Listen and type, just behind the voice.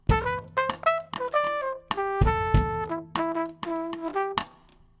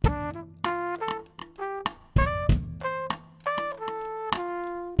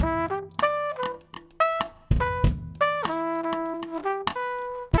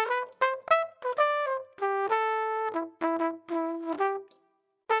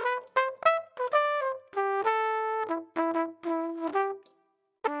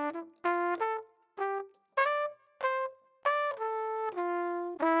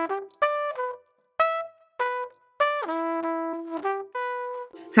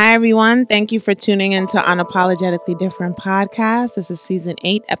Hi, everyone. Thank you for tuning in to Unapologetically Different Podcast. This is season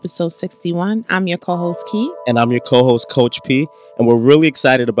 8, episode 61. I'm your co host, Key. And I'm your co-host, Coach P. And we're really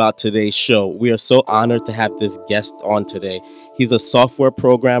excited about today's show. We are so honored to have this guest on today. He's a software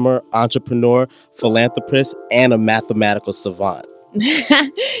programmer, entrepreneur, philanthropist, and a mathematical savant.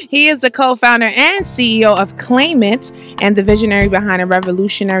 He is the co-founder and CEO of Claim It and the visionary behind a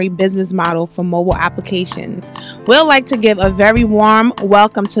revolutionary business model for mobile applications. We'd like to give a very warm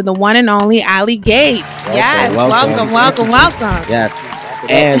welcome to the one and only Ali Gates. Welcome. Yes.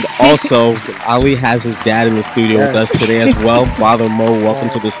 And also, Ali has his dad in the studio with us today as well. Father Mo, welcome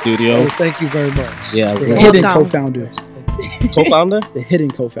to the studio. Oh, thank you very much. Yeah, the hidden co-founders. Co-founder? The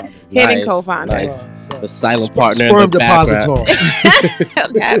hidden co-founder. Hidden co-founder. Nice. The silent partner Sperm in the background.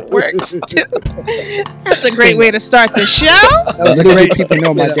 That works too. That's a great way to start the show. That was a great. People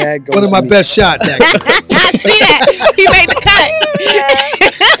know my dad goes. One of my best shots, actually. I see that. He made the cut.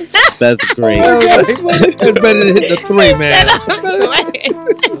 That's great. That's better than hitting the three, man.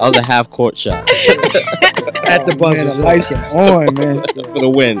 That was a half-court shot. At the buzzer. Man, the lights are on, man. For the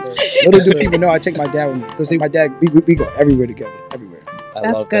win. Little do people know I take my dad with me. Because my dad, we go everywhere together. Everywhere.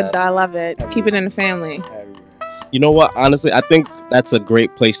 That's good, though. I love it. Keep it in the family. You know what? Honestly, I think that's a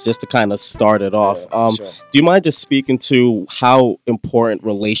great place just to kind of start it off. Sure. Do you mind just speaking to how important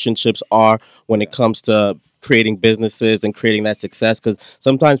relationships are when it comes to creating businesses and creating that success? Because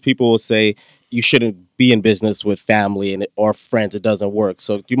sometimes people will say you shouldn't be in business with family or friends. It doesn't work.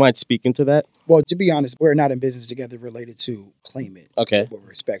 So do you mind speaking to that? Well, to be honest, we're not in business together related to Claim It. Okay. With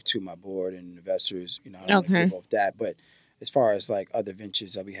respect to my board and investors, I don't give off that. But as far as like other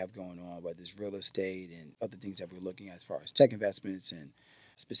ventures that we have going on, whether it's real estate and other things that we're looking at as far as tech investments, and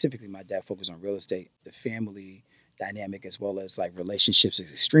specifically my dad focused on real estate, the family dynamic as well as like relationships is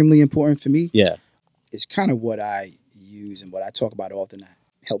extremely important for me. Yeah. It's kind of what I use and what I talk about often that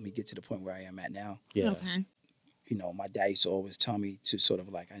helped me get to the point where I am at now. Yeah. Okay. My dad used to always tell me to sort of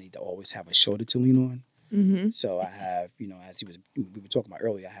like I need to always have a shoulder to lean on. Mm-hmm. So I have, as we were talking about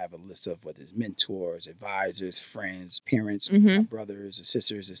earlier, I have a list of whether it's mentors, advisors, friends, parents, my brothers or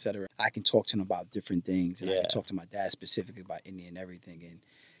sisters, etc. I can talk to them about different things, and I can talk to my dad specifically about any and everything, and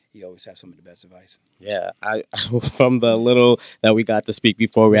he always has some of the best advice. Yeah, I from the little that we got to speak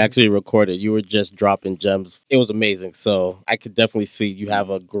before we actually recorded, you were just dropping gems. It was amazing. So I could definitely see you have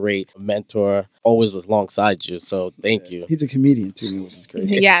a great mentor, always was alongside you. So thank you. He's a comedian too, which is great.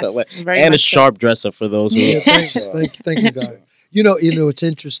 Yes, and a sharp dresser for those who. Thank you, guys. You know, it's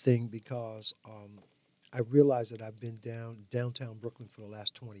interesting because I realize that I've been downtown Brooklyn for the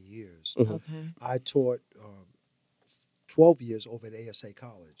last 20 years. Mm-hmm. Okay. I taught 12 years over at ASA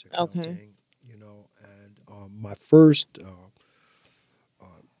College, accounting, and my first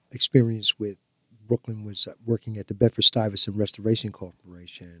experience with Brooklyn was working at the Bedford-Stuyvesant Restoration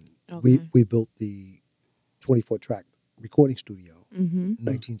Corporation. Okay. We built the 24-track recording studio Mm-hmm. in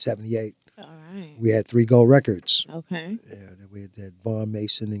 1978. All right. We had 3 gold records. Okay. Yeah, we had Vaughn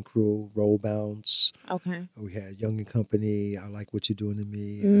Mason and crew, Roll Bounce. Okay. We had Young and Company, I Like What You're Doing to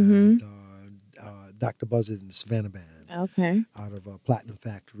Me, Mm-hmm. and Dr. Buzzard and the Savannah Band. Okay. Out of Platinum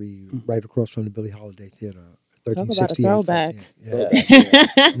Factory, right across from the Billie Holiday Theater, Talk about a 1368. throwback.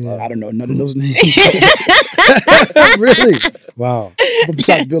 Yeah. I don't know none of those names. Really? Wow.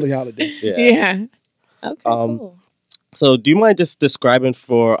 Besides Billie Holiday. Yeah. Okay. Cool. So do you mind just describing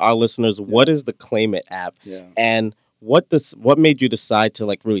for our listeners what is the Claim It app, and what made you decide to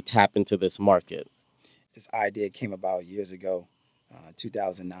like really tap into this market? This idea came about years ago,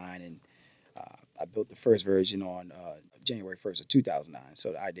 2009, and I built the first version on January 1st of 2009.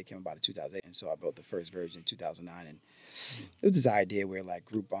 So the idea came about in 2008, and so I built the first version in 2009. And it was this idea where like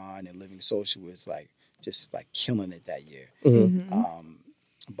Groupon and Living Social was like just like killing it that year. Mm-hmm.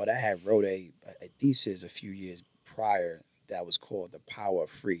 But I had wrote a thesis a few years prior that was called The Power of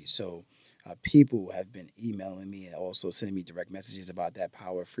Free. So people have been emailing me and also sending me direct messages about that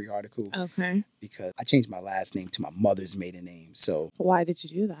Power of Free article. Okay. Because I changed my last name to my mother's maiden name. So why did you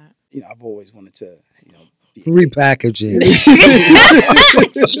do that? I've always wanted to, be Repackage it.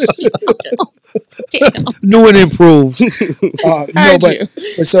 New and improved.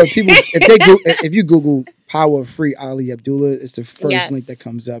 But so people, if you Google Power of Free Ali Abdullah, it's the first link that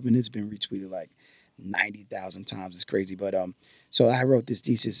comes up, and it's been retweeted like 90,000 times. It's crazy. But so I wrote this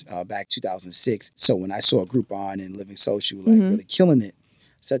thesis back 2006. So when I saw Groupon and Living Social really killing it,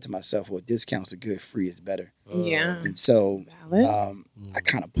 I said to myself, well, discounts are good, free is better. Yeah. And so I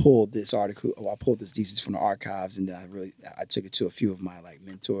kind of pulled this article, I pulled this thesis from the archives, and then I took it to a few of my like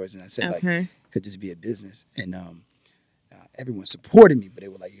mentors, and I said, like, could this be a business? And everyone supported me, but they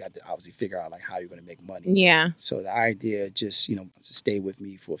were like, you got to obviously figure out like how you're going to make money. Yeah. So the idea just, stayed with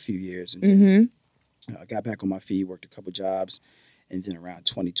me for a few years. And then I got back on my feet, worked a couple jobs. And then around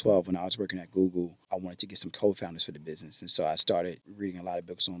 2012, when I was working at Google, I wanted to get some co-founders for the business. And so I started reading a lot of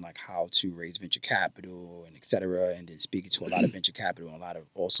books on like how to raise venture capital and et cetera. And then speaking to a lot of venture capital and a lot of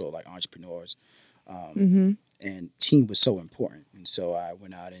also like entrepreneurs. And team was so important. And so I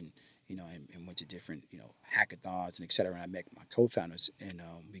went out and went to different, hackathons and et cetera. And I met my co-founders and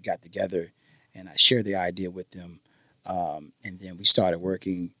we got together and I shared the idea with them. And then we started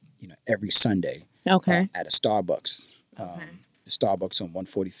working, every Sunday at a Starbucks. The Starbucks on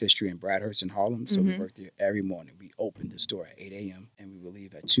 145th Street in Bradhurst in Harlem. So we worked there every morning. We opened the store at 8 a.m. and we would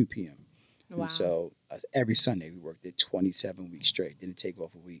leave at 2 p.m. Wow. And so every Sunday we worked there 27 weeks straight. Didn't take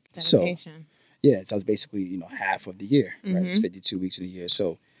off a week. Dedication. So so it was basically, half of the year, right? It's 52 weeks in a year.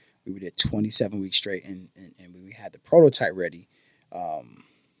 So we were there 27 weeks straight and when we had the prototype ready,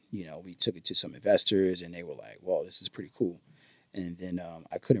 we took it to some investors and they were like, well, this is pretty cool. And then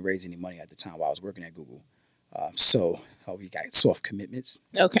I couldn't raise any money at the time while I was working at Google. So we got soft commitments.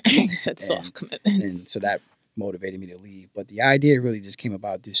 Okay, said soft commitments. And so that motivated me to leave. But the idea really just came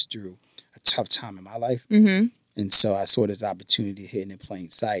about this through a tough time in my life. And so I saw this opportunity hidden in plain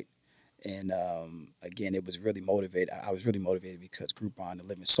sight. And again, it was really motivated. I was really motivated because Groupon, the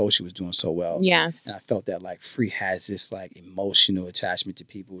Living Social, was doing so well. Yes. And I felt that like free has this like emotional attachment to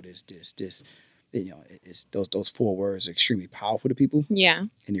people. This it's those 4 words are extremely powerful to people. Yeah.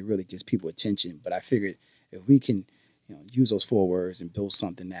 And it really gets people attention. But I figured if we can, use those 4 words and build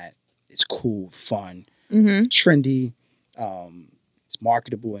something that is cool, fun, trendy, it's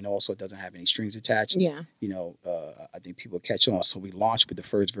marketable, and also doesn't have any strings attached. Yeah. I think people catch on. So we launched with the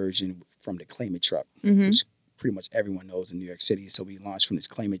first version from the Claim It truck, which pretty much everyone knows in New York City. So we launched from this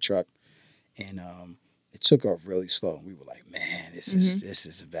Claim It truck, and it took off really slow. We were like, man, this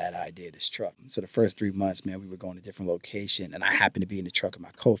is a bad idea, this truck. So the first 3 months, man, we were going to different location, and I happened to be in the truck, and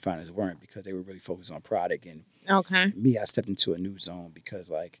my co-founders weren't because they were really focused on product. And me, I stepped into a new zone because,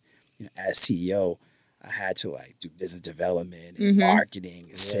 like, as CEO, I had to like do business development and marketing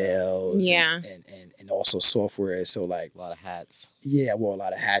and sales and also software. So like a lot of hats. Yeah, I wore a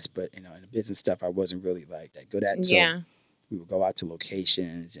lot of hats, but in the business stuff I wasn't really like that good at. So we would go out to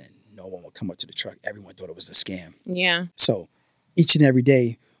locations and no one would come up to the truck. Everyone thought it was a scam. Yeah. So each and every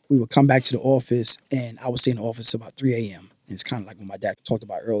day we would come back to the office and I would stay in the office about 3 a.m. And it's kind of like what my dad talked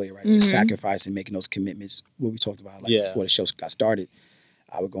about earlier, right? The sacrifice and making those commitments, what we talked about before the show got started.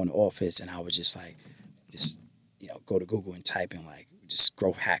 I would go in the office and I would just go to Google and type in like just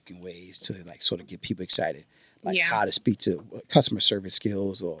growth hacking ways to like sort of get people excited, like how to speak to customer service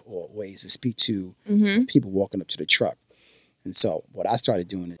skills or ways to speak to people walking up to the truck. And so what I started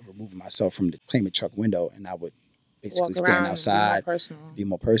doing is removing myself from the Claim It truck window, and I would basically stand outside, be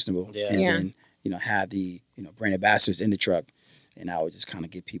more personable, and then have the brand ambassadors in the truck, and I would just kind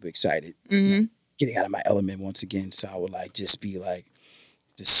of get people excited, getting out of my element once again. So I would like just be like.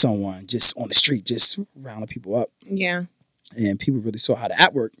 Just someone just on the street, just rounding people up. Yeah. And people really saw how the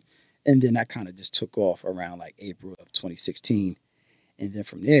app worked. And then that kind of just took off around like April of 2016. And then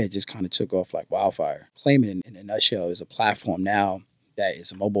from there, it just kind of took off like wildfire. Claim It in a nutshell is a platform now that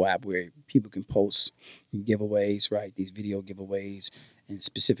is a mobile app where people can post giveaways, right? These video giveaways in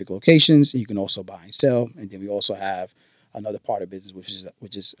specific locations. And you can also buy and sell. And then we also have another part of business,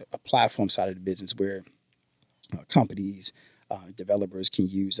 which is a platform side of the business where companies, developers can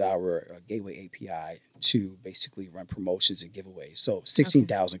use our Gateway API to basically run promotions and giveaways. So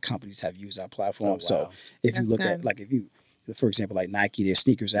 16,000 companies have used our platform. Oh, wow. So if you look at, like, for example, like Nike, their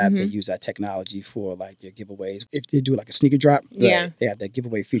sneakers app, they use that technology for like their giveaways. If they do like a sneaker drop, they have that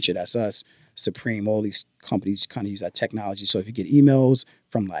giveaway feature. That's us, Supreme, all these companies kind of use that technology. So if you get emails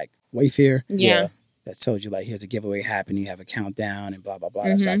from like Wayfair, that tells you like, here's a giveaway happening, you have a countdown and blah, blah, blah.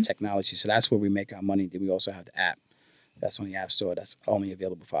 That's our technology. So that's where we make our money. Then we also have the app. That's on the App Store. That's only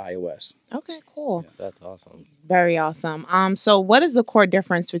available for iOS. Okay, cool. Yeah, that's awesome. Very awesome. So what is the core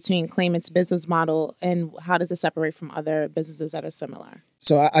difference between Claim It's business model and how does it separate from other businesses that are similar?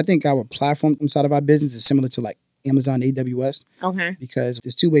 So I think our platform side of our business is similar to like Amazon AWS. Okay. Because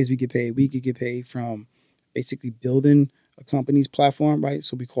there's 2 ways we get paid. We could get paid from basically building a company's platform, right?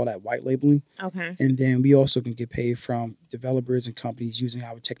 So we call that white labeling. Okay. And then we also can get paid from developers and companies using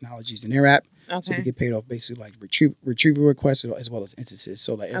our technologies in their app. Okay. So we get paid off basically like retrieval requests as well as instances.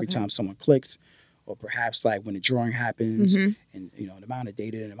 So like every time someone clicks, or perhaps like when the drawing happens, and the amount of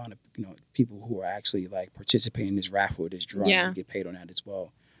data and the amount of people who are actually like participating in this raffle or this drawing, we get paid on that as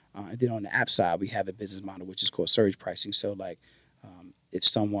well. And then on the app side, we have a business model which is called surge pricing. So like if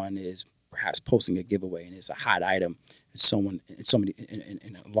someone is perhaps posting a giveaway and it's a hot item, and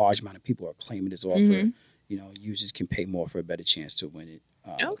a large amount of people are claiming this offer. You know, users can pay more for a better chance to win it.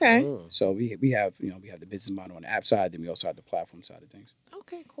 Okay. So we have the business model on the app side, then we also have the platform side of things.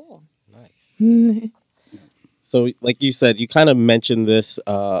 Okay, cool. Nice. So, like you said, you kind of mentioned this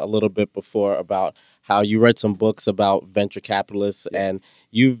a little bit before about how you read some books about venture capitalists and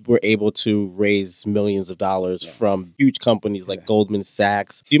you were able to raise millions of dollars from huge companies like Goldman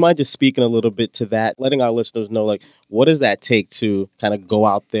Sachs. Do you mind just speaking a little bit to that, letting our listeners know, like, what does that take to kind of go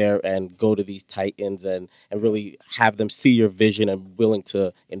out there and go to these titans and really have them see your vision and willing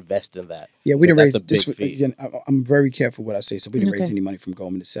to invest in that? Yeah, we didn't raise this. Again, I'm very careful what I say. So we didn't raise any money from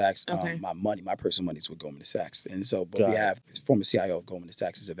Goldman Sachs. My personal money is with Goldman Sachs, and so but we have former CIO of Goldman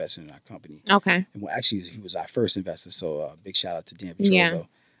Sachs is investing in our company. Okay, and well, actually he was our first investor. So big shout out to Dan Petrozo.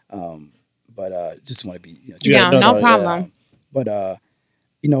 But just want to be no problem. But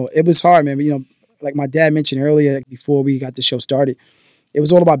you know, it was hard, man. But, you know, like my dad mentioned earlier, before we got the show started, it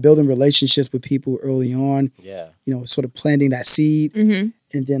was all about building relationships with people early on. Yeah. You know, sort of planting that seed and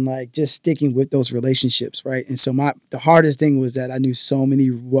then like just sticking with those relationships, right? And so the hardest thing was that I knew so many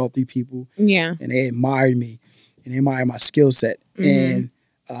wealthy people. Yeah. And they admired me and they admired my skill set. And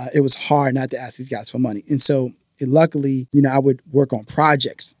it was hard not to ask these guys for money. And so luckily, you know, I would work on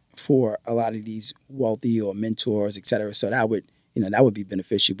projects for a lot of these wealthy or mentors, et cetera. So that would be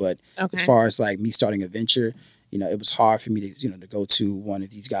beneficial. But as far as like me starting a venture, you know, it was hard for me to, you know, to go to one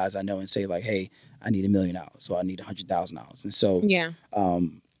of these guys I know and say like, hey, I need $1 million, so I need $100,000. And so,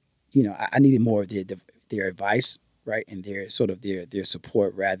 you know, I needed more of their advice, right, and their sort of their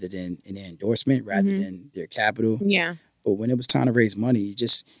support rather than their endorsement, rather than their capital. Yeah. But when it was time to raise money, you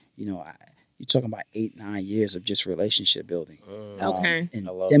just, you know, you're talking about 8-9 years of just relationship building. Okay. And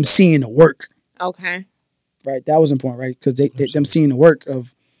them seeing the work. Okay. Right, that was important, right? Because them seeing the work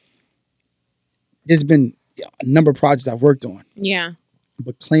of. There's been a number of projects I've worked on. Yeah.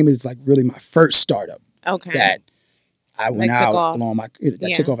 But Claim It is like really my first startup. Okay. That I went out along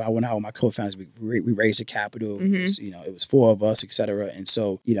took off. I went out with my co-founders. We raised the capital. It was 4 of us, et cetera. And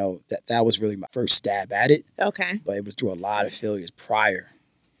so, you know, that was really my first stab at it. Okay. But it was through a lot of failures prior,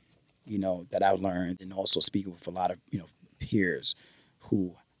 you know, that I learned, and also speaking with a lot of, you know, peers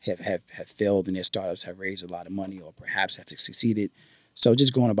who have failed in their startups, have raised a lot of money, or perhaps have succeeded. So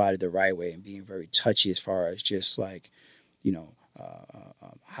just going about it the right way and being very touchy as far as just like, you know,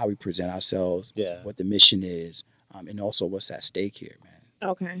 how we present ourselves, what the mission is, and also what's at stake here, man.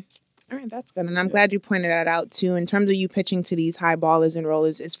 Okay. All right, that's good. And I'm glad you pointed that out too. In terms of you pitching to these high ballers and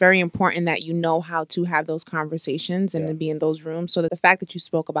rollers, it's very important that you know how to have those conversations and to be in those rooms. So that the fact that you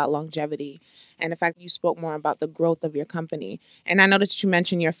spoke about longevity and the fact that you spoke more about the growth of your company. And I noticed that you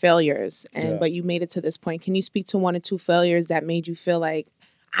mentioned your failures, but you made it to this point. Can you speak to 1 or 2 failures that made you feel like,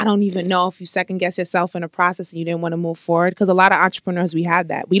 I don't even know if you second guess yourself in a process and you didn't want to move forward? Because a lot of entrepreneurs, we have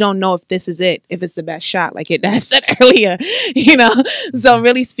that. We don't know if this is it, if it's the best shot, like I said earlier, you know? So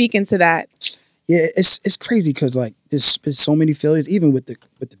really speaking to that. Yeah, it's crazy because like there's been so many failures, even with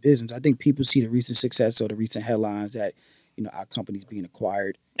the business. I think people see the recent success or the recent headlines that, you know, our company's being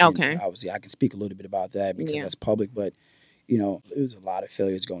acquired. Okay. And obviously, I can speak a little bit about that because that's public, but, you know, there was a lot of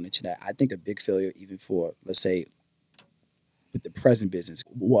failures going into that. I think a big failure, even for, let's say, with the present business,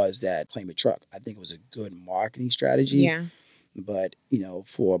 was that Claim It Truck. I think it was a good marketing strategy. Yeah. But, you know,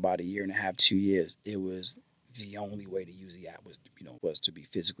 for about 1.5 years, 2 years, it was the only way to use the app was to be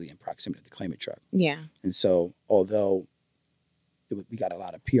physically in proximity to the Claim It Truck. Yeah. And so, although we got a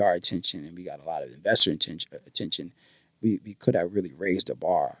lot of PR attention and we got a lot of investor attention, we could have really raised the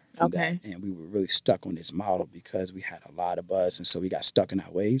bar from that. And we were really stuck on this model because we had a lot of buzz, and so we got stuck in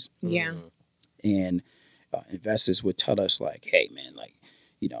our ways. Yeah. And investors would tell us like, hey man, like,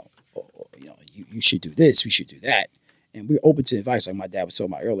 you know, you should do this, we should do that. And we're open to advice. Like my dad was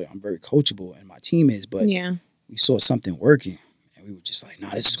talking about earlier, I'm very coachable and my team is, but we saw something working and we were just like,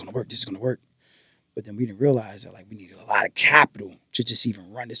 nah, this is gonna work. But then we didn't realize that like we needed a lot of capital to just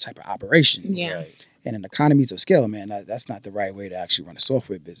even run this type of operation. Yeah. Right? And in economies of scale, man, that's not the right way to actually run a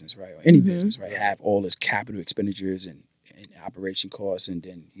software business, right? Or any business, right? Have all this capital expenditures and operation costs, and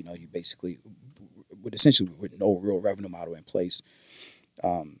then, you know, you basically with no real revenue model in place,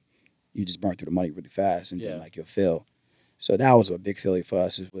 you just burn through the money really fast, and then like you'll fail. So that was a big failure for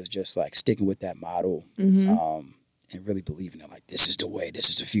us. It was just like sticking with that model, and really believing that like this is the way, this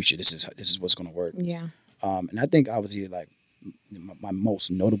is the future, this is what's going to work. Yeah. And I think obviously like my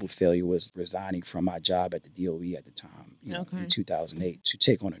most notable failure was resigning from my job at the DOE at the time, you know, in 2008 to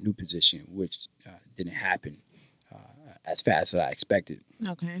take on a new position, which didn't happen as fast as I expected.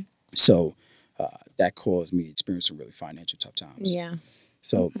 Okay. So that caused me to experience some really financial tough times. Yeah.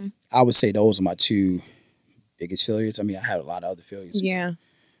 So I would say those are my 2 biggest failures. I mean, I had a lot of other failures. Yeah.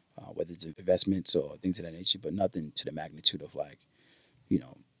 Whether it's investments or things of that nature, but nothing to the magnitude of like,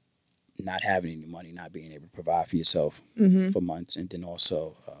 not having any money, not being able to provide for yourself for months, and then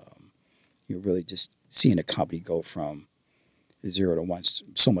also you're really just seeing a company go from 0 to 1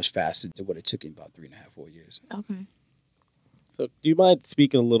 so much faster than what it took in about 3.5, 4 years. Okay. So do you mind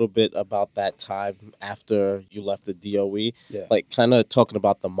speaking a little bit about that time after you left the DOE? Yeah. Like kind of talking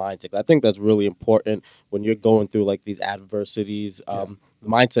about the mindset. I think that's really important when you're going through like these adversities. The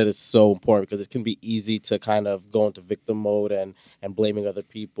mindset is so important because it can be easy to kind of go into victim mode and blaming other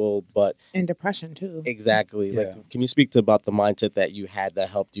people. But and depression too. Exactly. Yeah. Like, can you speak to about the mindset that you had that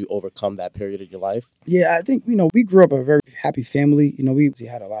helped you overcome that period in your life? Yeah, I think, we grew up a very happy family. We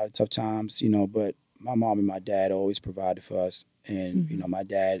had a lot of tough times, but my mom and my dad always provided for us. And, my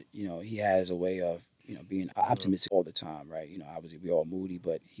dad, he has a way of, being optimistic all the time, right? Obviously we're all moody,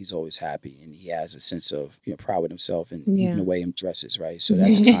 but he's always happy. And he has a sense of, pride with himself and even the way he dresses, right? So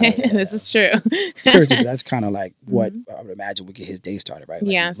that's kind of... This is true. Seriously, but that's kind of like what I would imagine would get his day started, right? Like,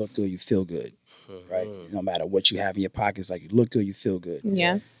 Yes. You look good, you feel good, right? No matter what you have in your pockets, like, you look good, you feel good.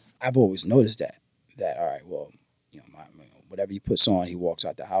 Yes. I've always noticed that, all right, well, whatever he puts on, he walks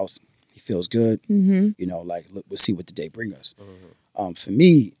out the house, he feels good, like, look, we'll see what the day brings us. For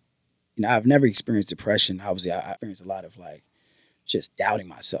me, I've never experienced depression. Obviously, I experienced a lot of, like, just doubting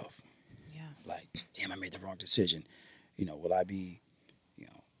myself. Yes. Like, damn, I made the wrong decision. Will I be,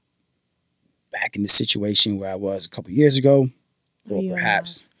 back in the situation where I was a couple years ago? Or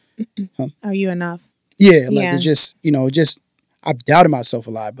perhaps. Are you enough? Yeah, like, it just, I've doubted myself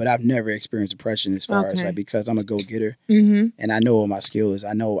a lot, but I've never experienced depression as far as, like, because I'm a go-getter. And I know what my skill is.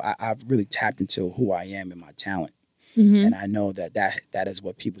 I know I've really tapped into who I am and my talent. And I know that is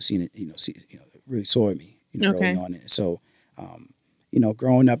what people see, really saw in me, early on. And so,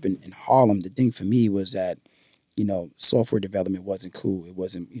 growing up in Harlem, the thing for me was that, software development wasn't cool. It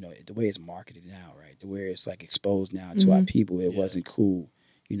wasn't, the way it's marketed now, right? The way it's, like, exposed now to our people, it wasn't cool.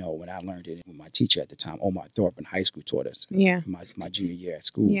 When I learned it, when my teacher at the time, Omar Thorpe in high school, taught us. Yeah. My junior year at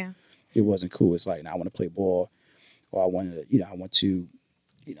school. Yeah. It wasn't cool. It's like, I want to play ball, or I want to,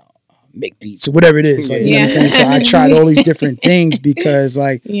 make beats or whatever it is. Like, you know what I'm saying? So I tried all these different things because,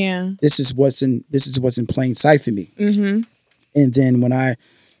 like, this is what's in plain sight for me. And then when I,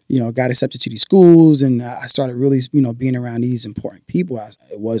 got accepted to these schools and I started really, being around these important people,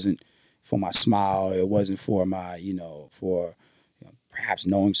 it wasn't for my smile. It wasn't for my, for perhaps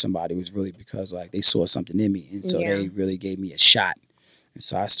knowing somebody. It was really because, like, they saw something in me. And so they really gave me a shot. And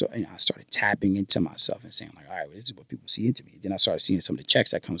so I started tapping into myself and saying, like, all right, well, this is what people see into me. Then I started seeing some of the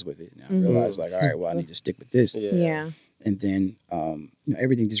checks that comes with it. And I realized, like, all right, well, I need to stick with this. Yeah. And then,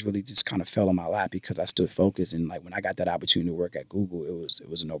 everything just kind of fell in my lap because I stood focused. And, like, when I got that opportunity to work at Google, it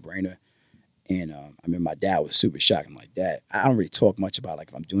was a no-brainer. And I remember my dad was super shocked. I'm like, Dad, I don't really talk much about, like,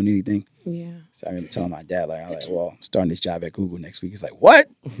 if I'm doing anything. Yeah. So I remember telling my dad, like, well, I'm starting this job at Google next week. He's like, what?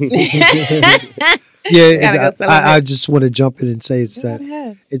 Yeah, I just want to jump in and say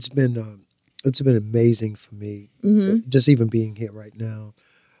it's been amazing for me, just even being here right now,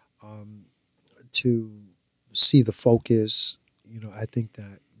 to see the focus. I think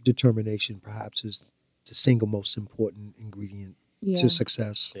that determination perhaps is the single most important ingredient to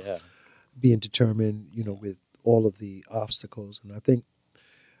success. Yeah. Being determined, with all of the obstacles, and I think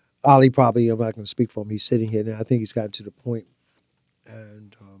Ali probably, I'm not going to speak for him. He's sitting here now. I think he's gotten to the point,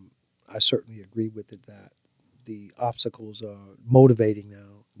 and I certainly agree with it that the obstacles are motivating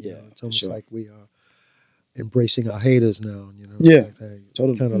now. It's almost like we are embracing our haters now. Yeah,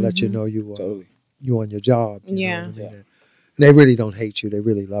 totally. Kind of let you know you on your job. You know what I mean? And they really don't hate you; they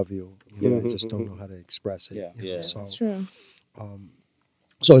really love you. They just don't know how to express it. So, that's true.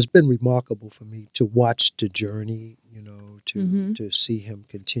 So it's been remarkable for me to watch the journey. To see him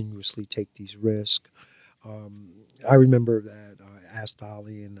continuously take these risks. I remember that I asked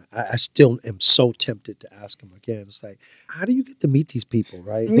Ali, and I still am so tempted to ask him again. It's like, how do you get to meet these people,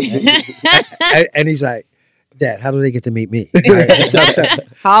 right? and he's like, Dad, how do they get to meet me? Right?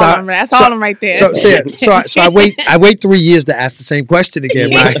 That's Harlem right there. So I wait 3 years to ask the same question again,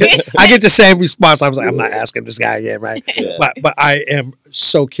 right? I get the same response. I was like, I'm not asking this guy again, right? Yeah. But I am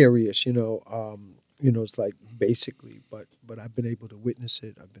so curious, it's like basically, but I've been able to witness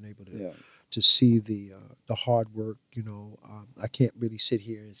it. I've been able to see the hard work. I can't really sit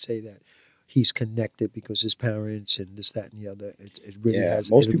here and say that he's connected because his parents and this, that, and the other. It really has.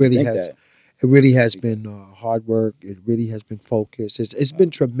 Most people think that. It really has been hard work. It really has been focused. It's been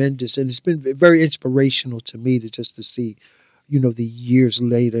tremendous, and it's been very inspirational to me to see, the years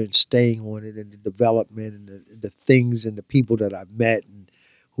later and staying on it, and the development and the things and the people that I've met and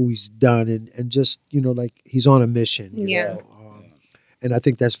who he's done, and just like he's on a mission. You know? And I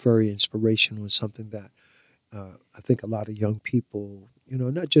think that's very inspirational and something that I think a lot of young people,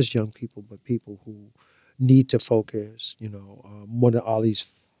 not just young people, but people who need to focus. One of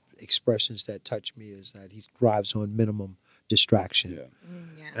Ali's expressions that touch me is that he thrives on minimum distraction.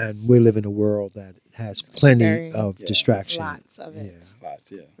 Yes. And we live in a world that has plenty of distraction. Lots of it.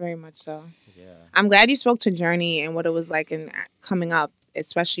 Lots, Very much so. Yeah. I'm glad you spoke to Journey and what it was like in coming up,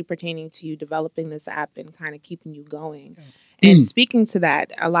 especially pertaining to you developing this app and kind of keeping you going. And speaking to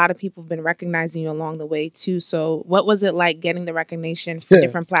that, a lot of people have been recognizing you along the way too. So what was it like getting the recognition from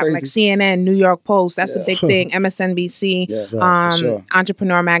different platforms like CNN, New York Post? That's a big thing. MSNBC, sure.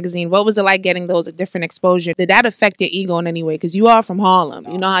 Entrepreneur Magazine. What was it like getting those different exposure? Did that affect your ego in any way? Because you are from Harlem.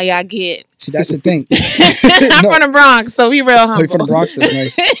 You know how y'all get. See, that's the thing. I'm from the Bronx, so we real humble. You're from the Bronx, that's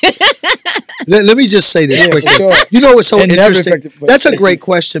nice. Let me just say this quickly. Sure. You know what's so It never interesting? affected- That's a great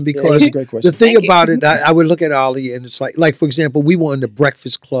question because that's a great question. the thing Thank you. about it, I would look at Ali and it's like for example, we were in the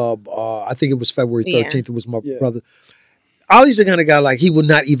Breakfast Club. I think it was February 13th. It was my brother. Ali's the kind of guy like he would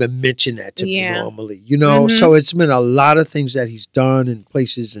not even mention that to me normally. So it's been a lot of things that he's done in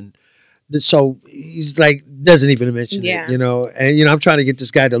places and. So he's like doesn't even mention it, and I'm trying to get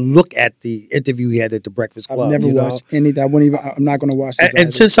this guy to look at the interview he had at the Breakfast Club. I've never watched anything. I'm not going to watch this.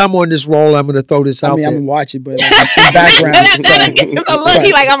 And since I'm on this role, I'm going to throw this out there. I'm going to watch it, but in background. Look,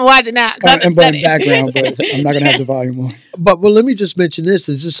 he like I'm watching that. But in background, but I'm not going to have the volume on. But let me just mention this.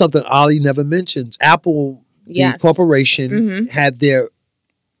 This is something Ali never mentions. Apple, the corporation, had their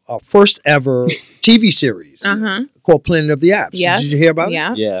first ever TV series called Planet of the Apps. Yes. Did you hear about it?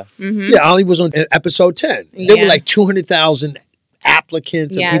 Yeah. Yeah, Ali was on episode 10. There were like 200,000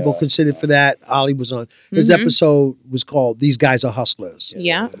 applicants and people considered for that. Ali was on. His episode was called "These Guys Are Hustlers."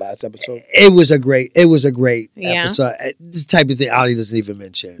 Yeah. The last episode. It was a great episode. This type of thing Ali doesn't even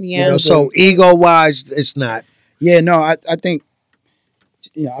mention. Yeah. So ego-wise, it's not. Yeah, no, I think.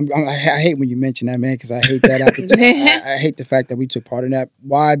 I hate when you mention that, man, because I hate that opportunity. I hate the fact that we took part in that.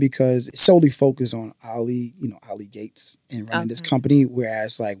 Why? Because it's solely focused on Ali, Ali Gates and running this company,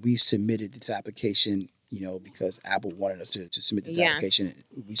 whereas like we submitted this application, because Apple wanted us to submit this application.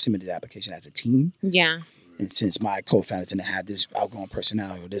 We submitted the application as a team. Yeah. And since my co-founder didn't have this outgoing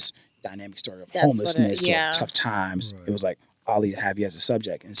personality or this dynamic story of homelessness or tough times, it was like, Ali to have you as a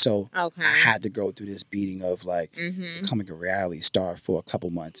subject. And so I had to go through this beating of like becoming a reality star for a couple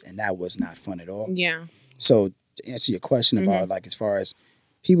months. And that was not fun at all. Yeah. So to answer your question about like, as far as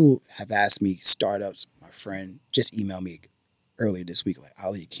people have asked me, startups, my friend just emailed me earlier this week, like,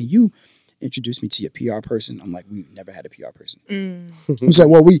 Ali, can you introduce me to your PR person? I'm like, we've never had a PR person. I was like,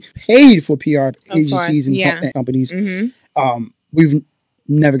 well, we paid for PR agencies and companies. We've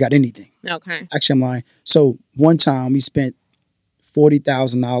never got anything. Okay. Actually, I'm lying. So one time we spent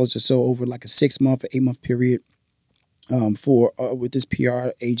 $40,000 or so over like a 6-month or 8-month period for with this PR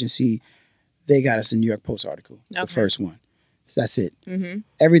agency. They got us a New York Post article, the first one. So that's it.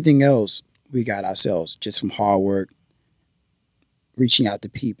 Everything else we got ourselves just from hard work, reaching out to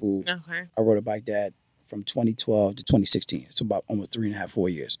people. I rode a bike that from 2012 to 2016. It's about almost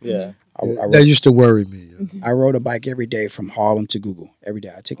 3.5-4 years. Yeah. That used to worry me. I rode a bike every day from Harlem to Google. Every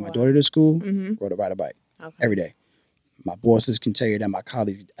day. I take my daughter to school, ride a bike every day. My bosses can tell you that, my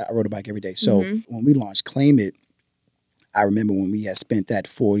colleagues, I rode a bike every day. So when we launched Claim It, I remember when we had spent that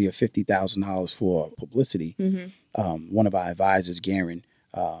 $40,000 or $50,000 for publicity, one of our advisors, Garen,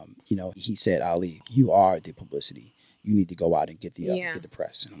 he said, Ali, you are the publicity. You need to go out and get the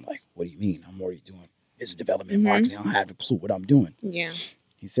press. And I'm like, what do you mean? I'm already doing business development, marketing. I don't have a clue what I'm doing. Yeah.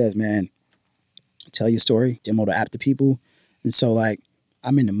 He says, man, tell your story, demo the app to people. And so like,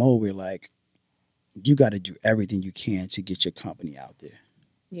 I'm in the mode where like, you got to do everything you can to get your company out there.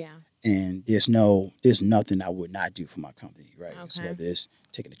 Yeah. And there's nothing I would not do for my company, right? So whether it's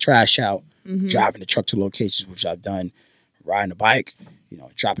taking the trash out, driving the truck to locations, which I've done, riding a bike,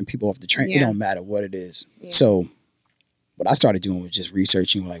 dropping people off the train. It don't matter what it is. Yeah. So what I started doing was just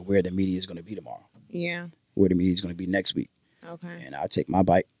researching like where the media is going to be tomorrow. Yeah. Where the media is going to be next week. Okay. And I'll take my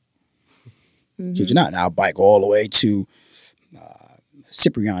bike. Kid you not, and I'll bike all the way to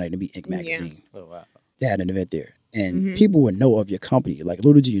Cipriani to meet Inc. magazine. Oh wow. They had an event there. And people would know of your company. Like,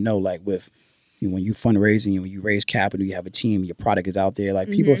 little do you know, like, with when you fundraising and when you raise capital, you have a team, your product is out there. Like,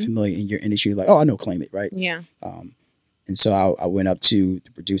 people are familiar in your industry. Like, oh, I know Claim It, right? Yeah. And so I went up to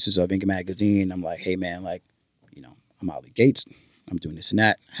the producers of Inc. magazine. I'm like, hey, man, like, I'm Ali Gates. I'm doing this and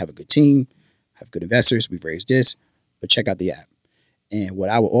that. I have a good team. I have good investors. We've raised this. But check out the app. And what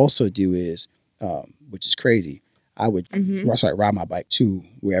I would also do is, which is crazy, I would ride my bike to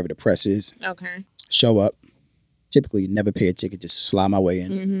wherever the press is. Okay. Show up, typically never pay a ticket, just slide my way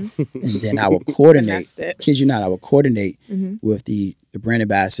in. And then I would coordinate, kid you not, I would coordinate with the brand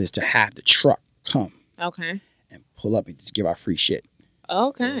ambassadors to have the truck come. Okay. And pull up and just give out free shit.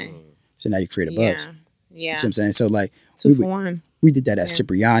 Okay. So now you create a buzz. Yeah. You see what I'm saying? So like, 2 for 1. We did that at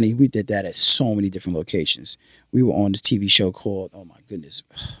Cipriani. We did that at so many different locations. We were on this TV show called, oh my goodness,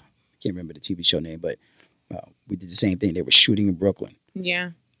 I can't remember the TV show name, but we did the same thing. They were shooting in Brooklyn.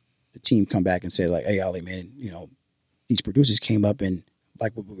 Yeah. The team come back and say like, hey, Ali, man, these producers came up and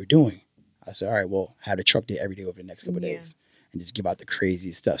like what we were doing. I said, all right, well, have the truck there every day over the next couple of days and just give out the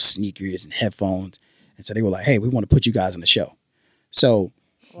craziest stuff, sneakers and headphones. And so they were like, hey, we want to put you guys on the show. So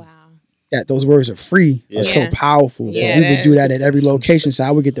those words are free are so powerful. Yeah, we would do that at every location. So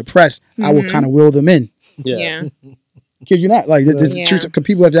I would get the press. I would kind of will them in. Yeah. Kid you not. Like, this is truth. Because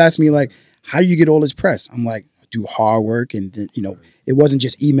people have asked me, like, how do you get all this press? I'm like, do hard work. And, it wasn't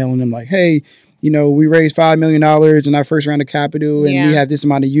just emailing them like, hey, we raised $5 million in our first round of capital and we have this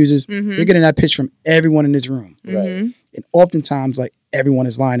amount of users. They're getting that pitch from everyone in this room. Right. And oftentimes, like, everyone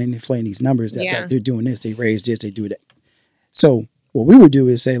is lying and inflating these numbers that they're doing this, they raise this, they do that. So what we would do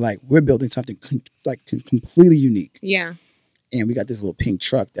is say, like, we're building something completely unique. Yeah. And we got this little pink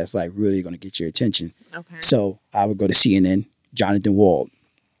truck that's, like, really going to get your attention. Okay. So I would go to CNN, Jonathan Wald,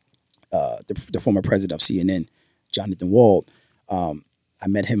 the former president of CNN, Jonathan Wald. I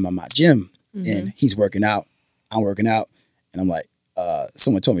met him at my gym, and he's working out. I'm working out. And I'm like,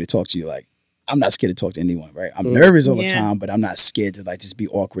 someone told me to talk to you. Like, I'm not scared to talk to anyone, right? I'm nervous all the time, but I'm not scared to, like, just be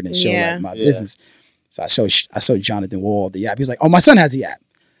awkward and show, like, my business. So I showed Jonathan Wald the app. He's like, oh, my son has the app.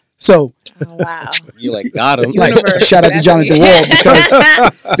 So, wow. You, like, got him. Like, shout out to Jonathan Wald because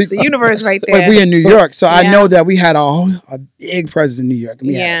it's the universe right there. Like, we in New York. So I know that we had a big presence in New York. And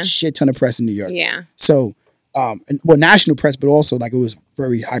we had a shit ton of press in New York. Yeah. So, national press, but also, like, it was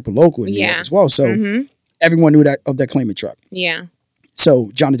very hyper local in New York as well. So everyone knew of that Claimant truck. Yeah.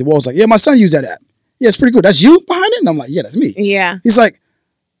 So Jonathan Wald's like, yeah, my son used that app. Yeah, it's pretty cool. That's you behind it? And I'm like, yeah, that's me. Yeah. He's like,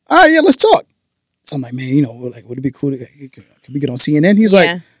 all right, yeah, let's talk. So I'm like, man, like, would it be cool? Could we get on CNN? He's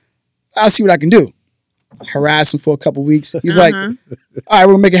like, I'll see what I can do. Harass him for a couple weeks. He's like, all right,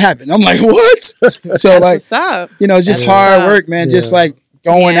 we'll make it happen. I'm like, what? So that's like, what's up. It's just hard work, man. Yeah. Just like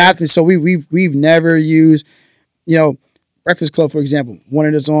going after. So we've never used, Breakfast Club, for example,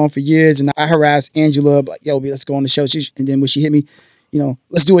 wanted us on for years, and I harassed Angela, like, yo, let's go on the show. And then when she hit me,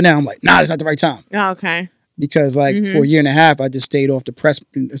 let's do it now. I'm like, nah, it's not the right time. Oh, okay. Because like for a year and a half, I just stayed off the press,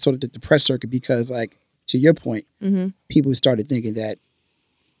 sort of the press circuit, because like, to your point, people started thinking that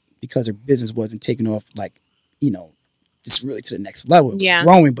because her business wasn't taking off, like, just really to the next level. It was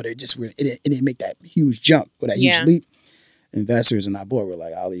growing, but it just really, it didn't make that huge jump or that huge leap. Investors and our board were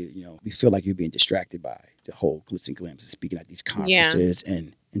like, Ali, we feel like you're being distracted by the whole glitz and glams of speaking at these conferences.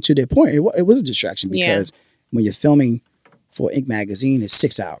 And to their point, it was a distraction because when you're filming for Inc. magazine, it's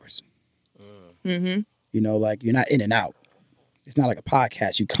 6 hours. Like, you're not in and out. It's not like a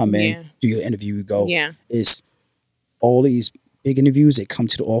podcast. You come in, do your interview, you go. Yeah. It's all these big interviews. They come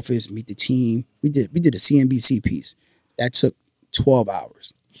to the office, meet the team. We did a CNBC piece. That took 12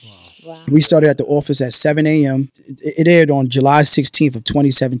 hours. Wow. We started at the office at 7 a.m. It aired on July 16th of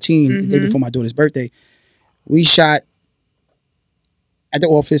 2017, the day before my daughter's birthday. We shot at the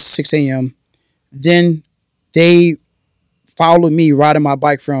office 6 a.m. Then they followed me riding my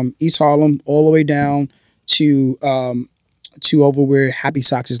bike from East Harlem all the way down to over where Happy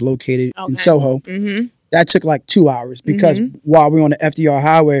Socks is located in Soho. That took like 2 hours because while we're on the FDR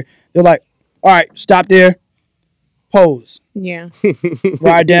highway, they're like, all right, stop there, pose. Yeah.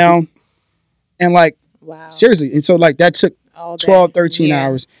 Ride down. And like, seriously. And so like that took 12, 13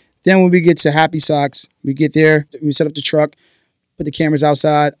 hours. Then when we get to Happy Socks, we get there, we set up the truck, put the cameras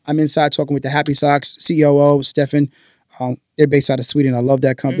outside. I'm inside talking with the Happy Socks COO, Stefan. They're based out of Sweden. I love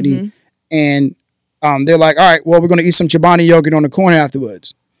that company. And they're like, all right, well, we're going to eat some Chobani yogurt on the corner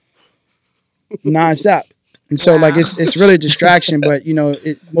afterwards. Non-stop. And so like, it's really a distraction, but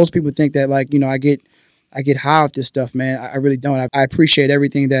most people think that like, I get high off this stuff, man. I really don't. I appreciate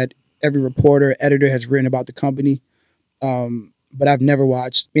everything that every reporter, editor has written about the company. But I've never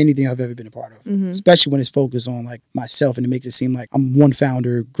watched anything I've ever been a part of, especially when it's focused on like myself, and it makes it seem like I'm one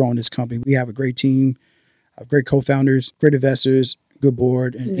founder growing this company. We have a great team, I have great co-founders, great investors, good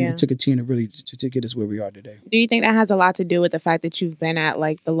board, and it took a team to really to get us where we are today. Do you think that has a lot to do with the fact that you've been at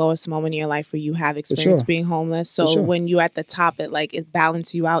like the lowest moment in your life where you have experienced being homeless? So when you're at the top, it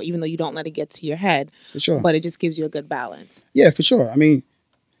balances you out, even though you don't let it get to your head. For sure. But it just gives you a good balance. Yeah, for sure. I mean,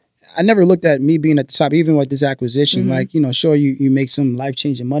 I never looked at me being at the top, even with this acquisition. Like, sure, you make some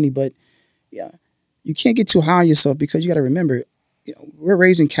life-changing money, but you can't get too high on yourself because you got to remember, we're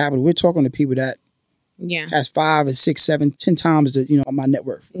raising capital. We're talking to people that has 5 or 6, 7, 10 times the my net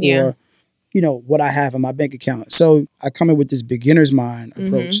worth or what I have in my bank account. So I come in with this beginner's mind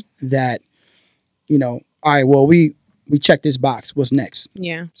approach that all right, well we check this box. What's next?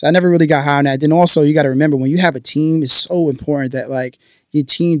 Yeah. So I never really got high on that. Then also you got to remember when you have a team, it's so important that like your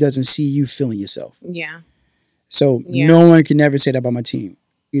team doesn't see you feeling yourself. Yeah. So no one can never say that about my team.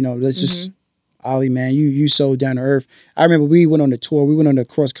 Let's just Ali, man, you so down to earth. I remember we went on a tour. We went on a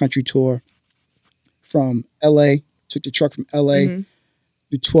cross country tour from LA. Took the truck from LA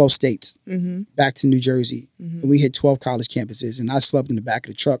to 12 states back to New Jersey. And we hit 12 college campuses. And I slept in the back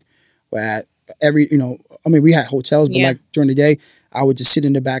of the truck where we had hotels, but like during the day, I would just sit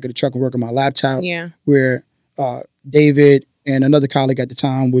in the back of the truck and work on my laptop. Yeah. Where David and another colleague at the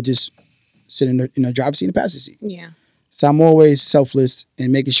time would just sit in the driver's seat and the passenger seat. Yeah. So I'm always selfless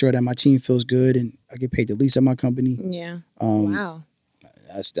and making sure that my team feels good and I get paid the least at my company. Yeah. Wow.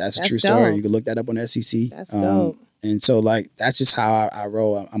 That's a true story. You can look that up on the SEC. That's dope. And so like that's just how I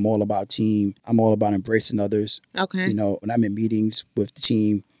roll. I'm all about team. I'm all about embracing others. Okay. When I'm in meetings with the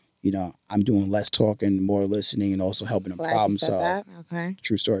team, I'm doing less talking, more listening, and also helping them problem solve. That. Okay.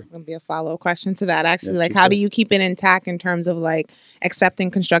 True story. Gonna be a follow-up question to that. Actually, Yeah, like, how do you keep it intact in terms of like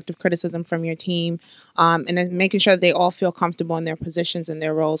accepting constructive criticism from your team, and then making sure that they all feel comfortable in their positions and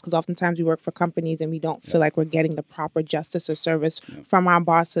their roles? Because oftentimes we work for companies and we don't feel like we're getting the proper justice or service from our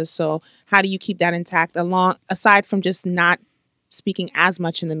bosses. So, how do you keep that intact aside from just not speaking as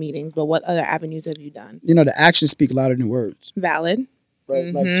much in the meetings? But what other avenues have you done? The actions speak louder than words. Valid.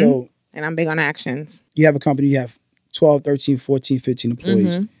 Right. Like so. And I'm big on actions. You have a company, you have 12, 13, 14, 15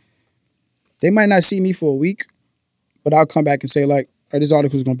 employees. They might not see me for a week, but I'll come back and say, like, all right, this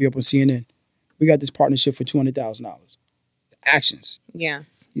article is going to be up on CNN. We got this partnership for $200,000. Actions.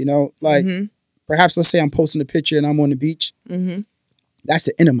 Yes. Perhaps let's say I'm posting a picture and I'm on the beach. That's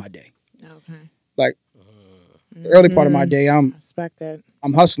the end of my day. Okay. Like, the early part of my day, I'm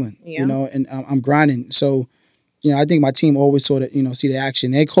hustling, and I'm grinding. So, I think my team always sort of, see the action.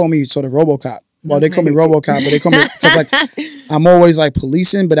 They call me sort of RoboCop. Well, they call me RoboCop, but they call me because like I'm always like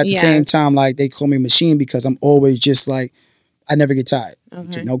policing, but at the same time, like they call me machine because I'm always just like I never get tired. I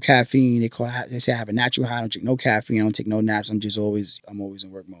drink no caffeine. They say I have a natural high. I don't drink no caffeine. I don't take no naps. I'm always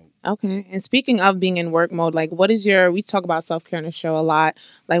in work mode. Okay. And speaking of being in work mode, like we talk about self-care on the show a lot.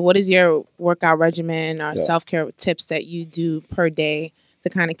 Like what is your workout regimen or self-care tips that you do per day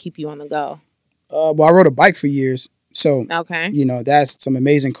to kind of keep you on the go? Well, I rode a bike for years. So, okay. That's some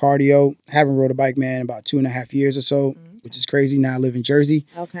amazing cardio. I haven't rode a bike, man, in about 2.5 years or so, which is crazy. Now I live in Jersey.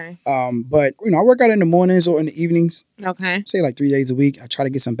 Okay. But, I work out in the mornings or in the evenings. Okay. Say like 3 days a week. I try to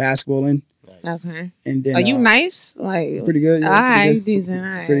get some basketball in. Okay. And then, are you nice? Like pretty good. Yeah, all right, decent.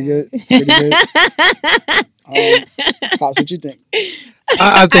 All right. Pretty good. Pretty good. Pops, what you think?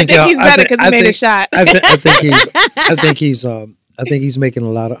 I think he's better because he made a shot. I think he's making a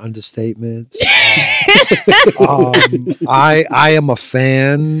lot of understatements. I am a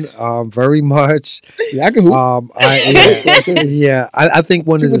fan, very much. Yeah, I can hoop. I think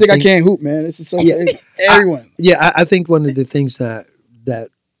one People of the think I can't hoop, man. This is so crazy. Everyone. I think one of the things that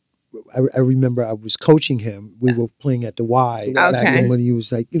I remember I was coaching him. We were playing at the Y back when he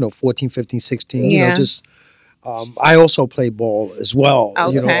was like 14, 15, 16. Yeah. I also play ball as well.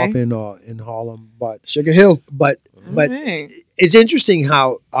 Okay. Up in Harlem, but Sugar Hill. But right. It's interesting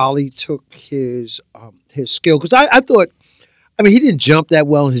how Ali took his skill because I thought. I mean, he didn't jump that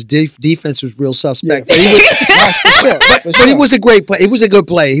well, and his defense was real suspect. Yeah. But he was a great play. He was a good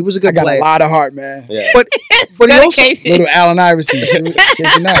play. He was a good player. I got a lot of heart, man. Yeah. But he also little Allen Iverson.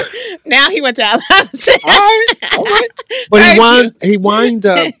 Now he went to Allen Iverson. All right. But he wound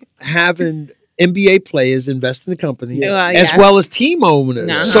up having NBA players invest in the company as well as team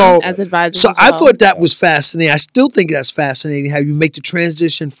owners. So as advisors. So I thought that was fascinating. I still think that's fascinating how you make the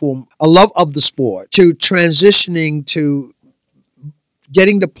transition from a love of the sport to transitioning to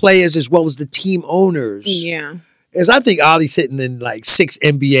getting the players as well as the team owners. Yeah. As I think Ali's sitting in like 6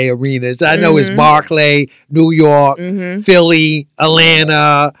 NBA arenas. I know it's Barclay, New York, Philly,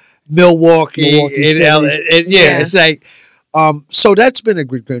 Atlanta, Milwaukee, and it's like so that's been a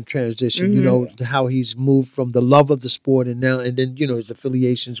good transition, how he's moved from the love of the sport and then his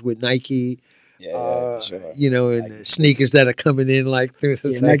affiliations with Nike. Sure. And the sneakers that are coming in like through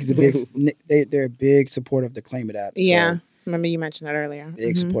the Nike's they're a big supporter of the Claim It app. Yeah. So Remember you mentioned that earlier.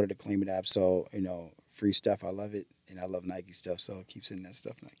 big supporter of the Claim It app. So, free stuff, I love it. And I love Nike stuff, so keep sending that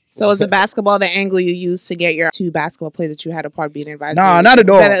stuff. Nike. So is the basketball the angle you used to get your 2 basketball players that you had a part being advisor? No, not at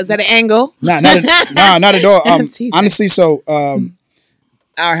all. Is that an angle? Not at all. Honestly, so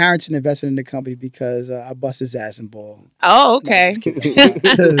Al Harrington invested in the company because I bust his ass in ball. Oh, okay.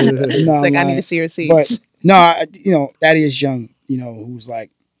 No, like I need to see receipts. But no, Thaddeus Young, who's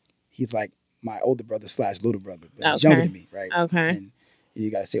like, he's like my older brother / little brother, but he's younger than me, right? Okay. And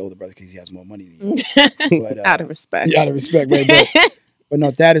you got to say older brother because he has more money than you. But, out of respect. Yeah, out of respect, right? But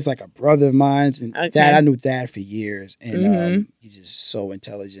no, Thad is like a brother of mine, and Thad, I knew Thad for years, and he's just so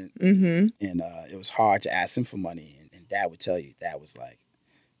intelligent, and it was hard to ask him for money, and Dad would tell you, Dad was like,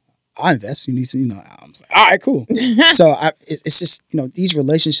 "I'll invest. You need to, I was like, all right, cool." So it's just these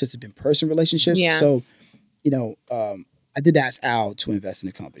relationships have been personal relationships. Yes. So I did ask Al to invest in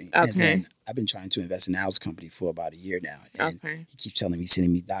the company, Okay. and then I've been trying to invest in Al's company for about a year now, and he keeps telling me,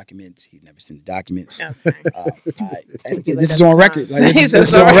 sending me documents. He's never sent the documents. Okay. This is on record. Like, this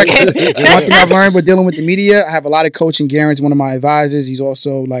is on record. One thing I've learned with dealing with the media, I have a lot of coaching. Garen's one of my advisors. He's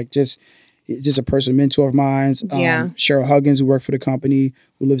also like just a personal mentor of mine. Cheryl Huggins, who worked for the company,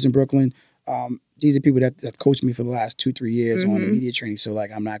 who lives in Brooklyn. These are people that have coached me for the last 2-3 years on the media training. So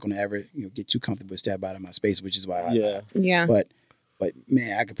like, I'm not going to ever get too comfortable, step out of my space, which is why But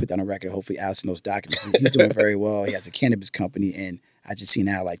man, I could put that on record. Hopefully, Al sent those documents. He's doing very well. He has a cannabis company, and I just seen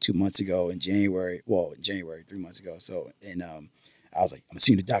Al like 2 months ago in January. Well, in January, 3 months ago. So, and I was like, I'm gonna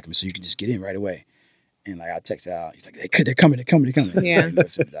see the documents so you can just get in right away. And like I texted Al, he's like, they're coming. Yeah. Like,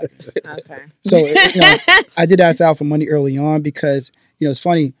 okay. So I did ask Al for money early on because it's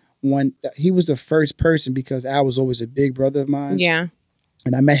funny when he was the first person because Al was always a big brother of mine. Yeah.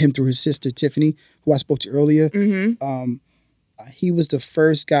 And I met him through his sister Tiffany, who I spoke to earlier. He was the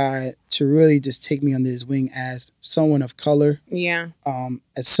first guy to really just take me under his wing as someone of color. Yeah.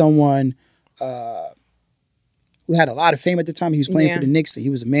 As someone who had a lot of fame at the time. He was playing for the Knicks. He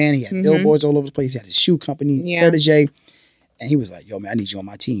was a man. He had billboards all over the place. He had his shoe company, Protege. And he was like, "Yo, man, I need you on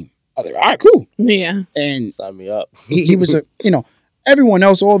my team." I was like, "All right, cool." Yeah. And sign me up. he was everyone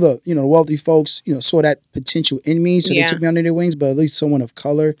else, all the wealthy folks, saw that potential in me, so they took me under their wings. But at least someone of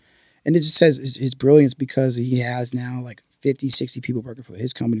color, and it just says his brilliance because he has now like 50, 60 people working for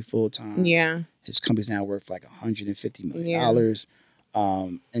his company full time. Yeah. His company's now worth like $150 million.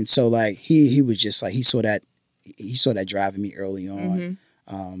 And so like he was just like he saw that driving me early on.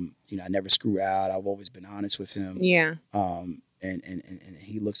 I never screw out. I've always been honest with him. Yeah. And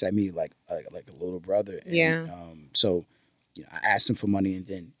he looks at me like a little brother. And, so I asked him for money, and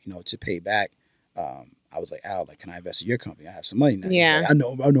then to pay back, I was like, Al, like, can I invest in your company? I have some money now. Yeah. He's like,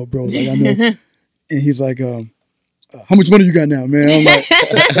 I know, bro. Like, I know. And he's like, how much money you got now, man? I'm like,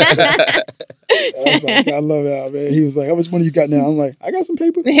 I love Al, man. He was like, how much money you got now? I'm like, I got some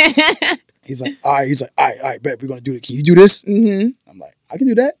paper. He's like, all right, bet we're gonna do it. Can you do this? I'm like, I can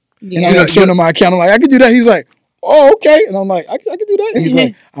do that. And I'm like showing him my account. I'm like, I can do that. He's like, oh, okay. And I'm like, I can do that. And he's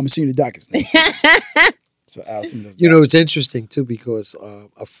like, I'm gonna see you the documents. So Al sent me those documents. It's interesting too because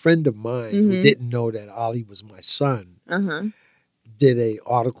a friend of mine who didn't know that Ali was my son did a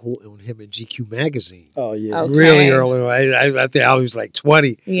article on him in GQ magazine. Oh yeah, really early. I think Ali was like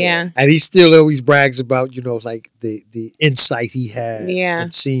 20. Yeah, and he still always brags about like the insight he had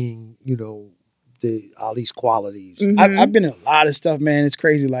and seeing the Ali's qualities. I've been in a lot of stuff, man. It's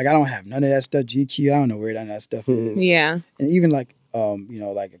crazy. Like I don't have none of that stuff. GQ, I don't know where none of that stuff is. Yeah, and even like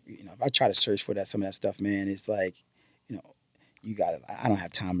if I try to search for some of that stuff, man, it's like you got it. I don't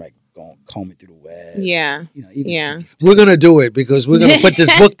have time like going combing through the web. Yeah. We're gonna do it because we're gonna put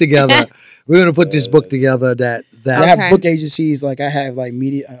this book together. We're gonna put this book together that I have book agencies, like I have like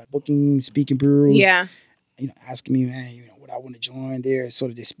media booking, speaking bureaus. Yeah. Asking me, man, what I want to join their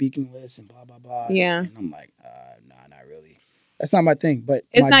sort of their speaking list and blah blah blah. Yeah. And I'm like, nah, not really. That's not my thing. But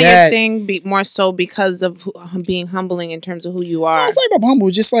it's my not dad, your thing. More so because of being humbling in terms of who you are. It's not about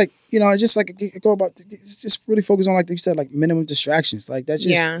humble. Just like just like go about. It's just really focus on like you said, like minimum distractions. Like that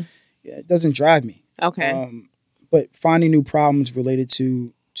just it doesn't drive me. Okay. But finding new problems related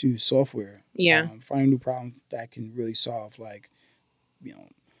to software. Yeah. Finding new problems that can really solve like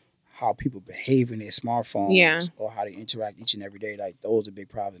how people behave in their smartphones or how they interact each and every day. Like those are big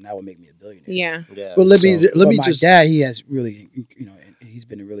problems, and that would make me a billionaire. Yeah. Well, let me my just. Dad, he has really, he's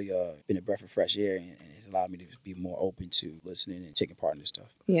been been a breath of fresh air, and it's allowed me to be more open to listening and taking part in this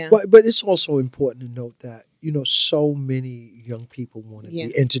stuff. Yeah. But it's also important to note that so many young people want to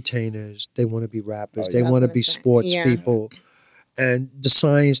be entertainers. They want to be rappers. They want to be sports people, and the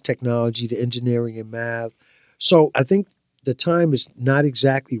science, technology, the engineering, and math. So I think the time is not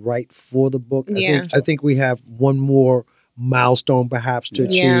exactly right for the book. I think we have one more milestone perhaps to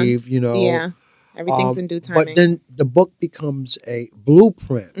achieve, Yeah. Everything's in due timing. But then the book becomes a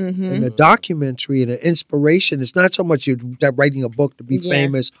blueprint and a documentary and an inspiration. It's not so much you're writing a book to be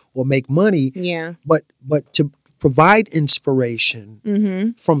famous or make money, but to provide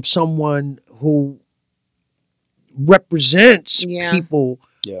inspiration from someone who represents people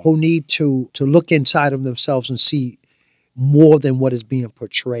who need to look inside of themselves and see more than what is being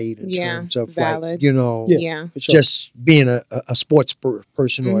portrayed in terms of like, you know, just being a sports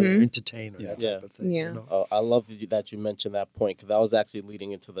person or an entertainer. That type of thing, you know? I love that you mentioned that point, because that was actually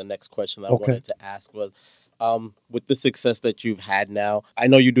leading into the next question I wanted to ask was, with the success that you've had now, I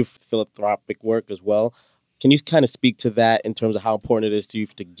know you do philanthropic work as well. Can you kind of speak to that in terms of how important it is to you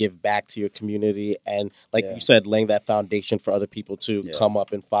to give back to your community and, like you said, laying that foundation for other people to come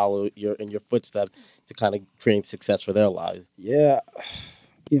up and follow in your footsteps to kind of create success for their lives? Yeah,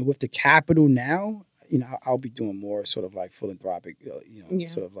 you know, with the capital now, you know, I'll be doing more sort of like philanthropic,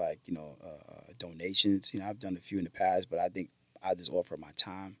 sort of like, donations. You know, I've done a few in the past, but I think I just offer my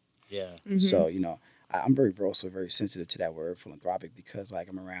time. Yeah. So, you know, I'm also very sensitive to that word philanthropic, because like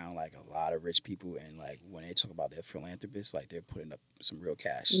I'm around like a lot of rich people, and like when they talk about their philanthropists, like they're putting up some real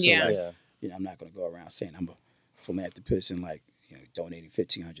cash. So like, you know, I'm not going to go around saying I'm a philanthropist and like, you know, donating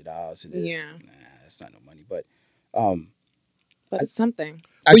 $1,500 to this. Nah, that's not no money, but it's something.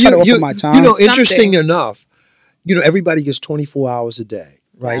 I try to offer my time. You know, interesting enough, you know, everybody gets 24 hours a day,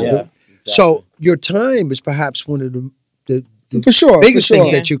 right? Yeah. Exactly. So your time is perhaps one of the for sure, biggest things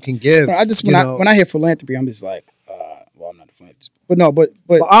that you can give. I just when I hear philanthropy, I'm just like, well, I'm not a philanthropist,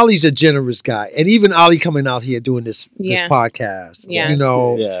 but Ali's a generous guy, and even Ali coming out here doing this podcast, you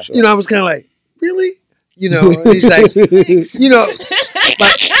know, you know, I was kind of like, really, you know, he's like, you know,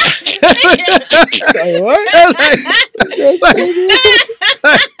 like,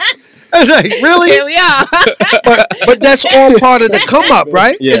 I was like, really? Here we are. but that's all part of the come up,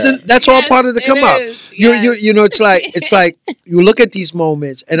 right? Yeah. Isn't that's all part of the come up? You know, it's like you look at these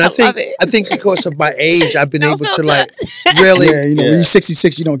moments, and I think because of my age, I've been able to like really. Yeah, you know, when you're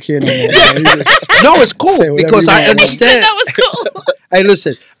 66, you don't care no more. No, it's cool because I understand. That was cool. Hey,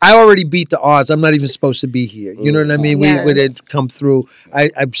 listen, I already beat the odds. I'm not even supposed to be here. You know what I mean? We did come through.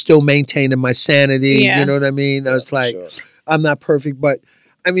 I'm still maintaining my sanity. You know what I mean? It's like I'm not perfect, but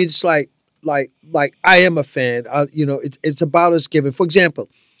I mean, it's like I am a fan. You know, it's about us giving. For example,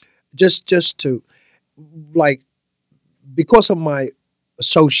 just to like, because of my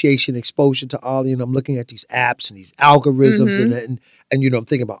association exposure to Ali, and I'm looking at these apps and these algorithms and you know, I'm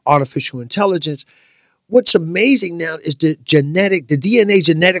thinking about artificial intelligence. What's amazing now is the DNA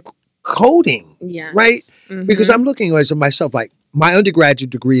genetic coding, right? Because I'm looking at myself, like my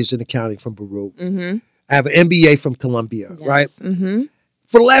undergraduate degree is in accounting from Baruch. I have an MBA from Columbia, right?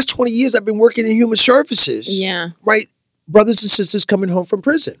 For the last 20 years, I've been working in human services, right? Brothers and sisters coming home from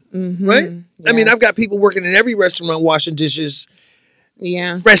prison, right? I mean, I've got people working in every restaurant, washing dishes,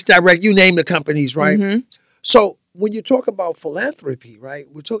 Fresh Direct, you name the companies, right? So when you talk about philanthropy, right,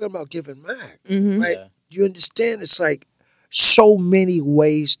 we're talking about giving back, right? You understand it's like so many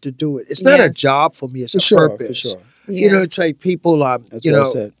ways to do it. It's not a job for me; it's a purpose. For sure. You know, it's like people, That's you well know,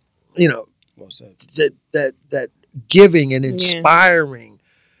 said. you know, Well said. that giving and inspiring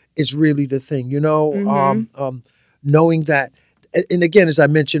is really the thing. You know, knowing that, and again, as I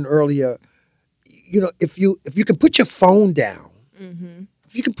mentioned earlier, you know, if you can put your phone down,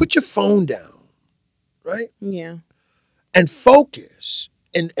 if you can put your phone down, right? Yeah. And focus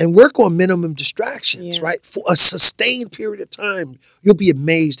and work on minimum distractions, right? For a sustained period of time, you'll be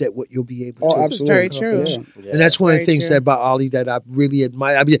amazed at what you'll be able to. Absolutely. Very true. Yeah. And that's one of the things that about Ali that I really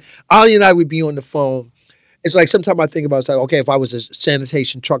admire. I mean, Ali and I would be on the phone. It's like sometimes I think about, it's like, okay, if I was a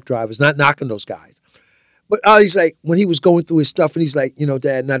sanitation truck driver, it's not knocking those guys. But Ali's like, when he was going through his stuff and he's like, you know,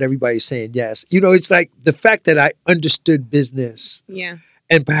 Dad, not everybody's saying yes. You know, it's like the fact that I understood business. Yeah.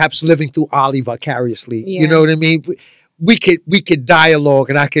 And perhaps living through Ali vicariously. You know what I mean? We could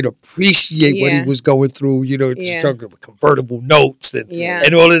dialogue and I could appreciate what he was going through, you know, talking about convertible notes and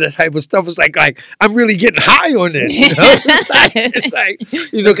all of that type of stuff. It's like I'm really getting high on this. You know? it's like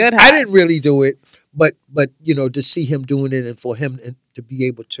you know, 'cause I didn't really do it, but you know, to see him doing it and for him to be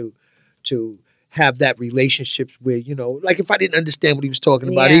able to have that relationship where, you know, like if I didn't understand what he was talking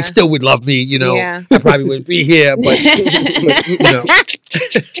about, he still would love me, you know. I probably wouldn't be here, but you know.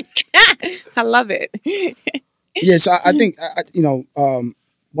 I love it. Yeah, so I think, you know,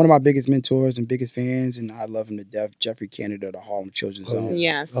 one of my biggest mentors and biggest fans, and I love him to death, Jeffrey Canada, the Harlem Children's Zone.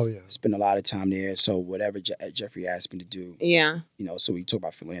 Yes. Oh, yeah. Spend a lot of time there. So whatever Jeffrey asked me to do, you know, so we talk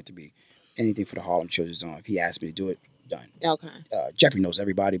about philanthropy, anything for the Harlem Children's Zone. If he asked me to do it, done. Okay. Jeffrey knows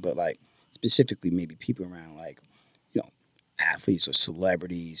everybody, but like specifically maybe people around like, you know, athletes or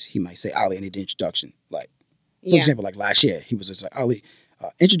celebrities. He might say, Ali, I need an introduction. Like, for example, like last year, he was just like, Ali,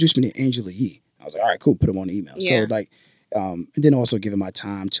 introduce me to Angela Yee. I was like, all right, cool, put him on the email. So like, and then also giving my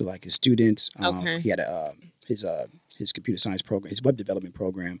time to like his students. He had his computer science program, his web development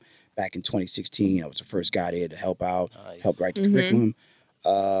program back in 2016. I was the first guy there to help out, help write the curriculum.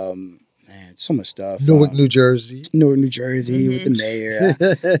 Man, so much stuff. Newark, New Jersey. Newark, New Jersey with the mayor.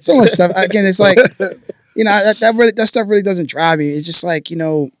 So much stuff. Again, it's like, that stuff really doesn't drive me. It's just like,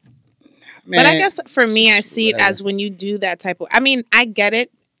 man. But I guess for me, I see it as when you do that type of, I mean, I get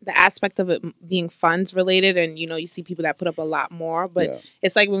it. The aspect of it being funds related, and you see people that put up a lot more, but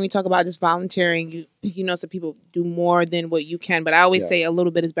it's like when we talk about just volunteering, some people do more than what you can, but I always say a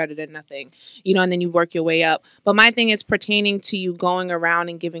little bit is better than nothing, and then you work your way up. But my thing is pertaining to you going around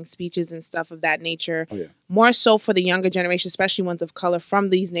and giving speeches and stuff of that nature, more so for the younger generation, especially ones of color from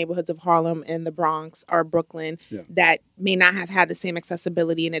these neighborhoods of Harlem and the Bronx or Brooklyn that may not have had the same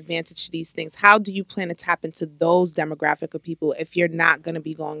accessibility and advantage to these things. How do you plan to tap into those demographic of people if you're not going to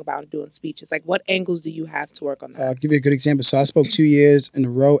be going about doing speeches? Like, what angles do you have to work on that? I'll give you a good example. So I spoke 2 years in a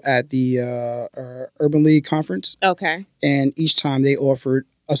row at the Urban League conference. Okay. And each time they offered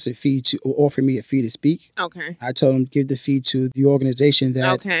me a fee to speak. Okay. I told them give the fee to the organization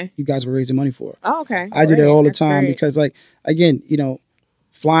that you guys were raising money for. Oh, okay. I do that all the time because, like, again,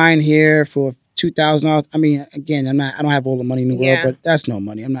 flying here for $2,000. I mean, again, I don't have all the money in the world, but that's no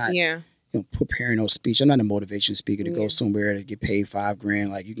money. I'm not. Preparing no speech. I'm not a motivation speaker to go somewhere to get paid $5,000.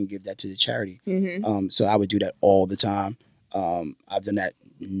 Like, you can give that to the charity. Mm-hmm. So I would do that all the time. I've done that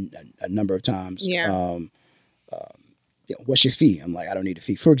a number of times. What's your fee? I'm like, I don't need a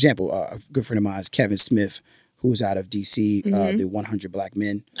fee. For example, a good friend of mine is Kevin Smith, who's out of DC, the 100 Black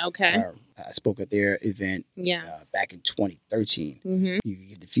Men. Okay. I spoke at their event back in 2013. Mm-hmm. You can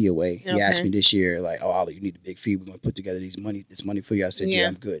give the fee away. He asked me this year, like, oh, Ali, you need a big fee. We're going to put together this money for you. I said, yeah,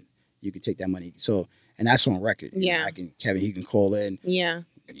 I'm good. You can take that money. So, and that's on record. Yeah. Kevin, he can call in. Yeah.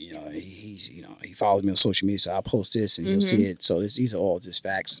 He follows me on social media, so I'll post this and he'll see it. So these are all just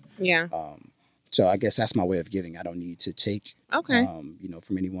facts. Yeah. So I guess that's my way of giving. I don't need to take,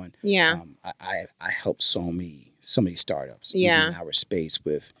 from anyone. Yeah. I help so many startups. Yeah. In our space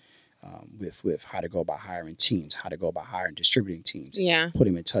with how to go about hiring teams, how to go about hiring distributing teams. Yeah. Put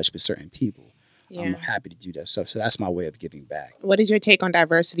them in touch with certain people. Yeah. I'm happy to do that stuff. So that's my way of giving back. What is your take on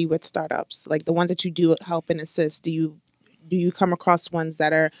diversity with startups? Like the ones that you do help and assist, do you come across ones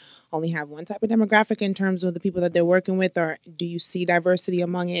that only have one type of demographic in terms of the people that they're working with, or do you see diversity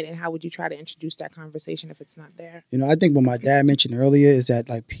among it, and how would you try to introduce that conversation if it's not there? I think what my dad mentioned earlier is that,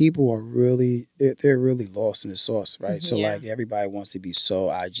 like, people are really, they're really lost in the sauce, right? Mm-hmm, so like everybody wants to be so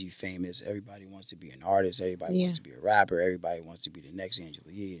IG famous, everybody wants to be an artist, everybody wants to be a rapper, everybody wants to be the next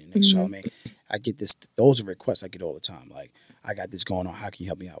Angela Yee, the next Charlamagne. I get those are requests I get all the time. Like, I got this going on, how can you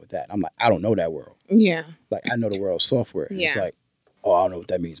help me out with that? I'm like, I don't know that world. Yeah. Like, I know the world of software. And it's like, oh, I don't know what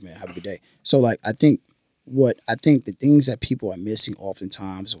that means, man. Have a good day. So, like, I think the things that people are missing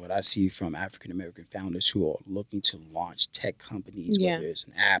oftentimes, what I see from African American founders who are looking to launch tech companies, whether it's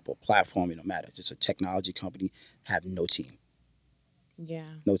an app or platform, it don't matter, just a technology company, have no team. Yeah.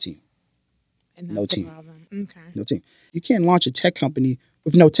 No team. And that's no team. The problem. Okay. No team. You can't launch a tech company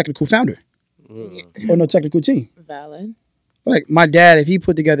with no technical founder or no technical team. Valid. Like, my dad, if he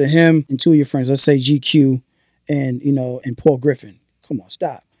put together him and two of your friends, let's say GQ and Paul Griffin, come on,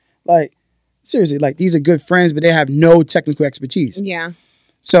 stop. Like, seriously, like, these are good friends, but they have no technical expertise. Yeah.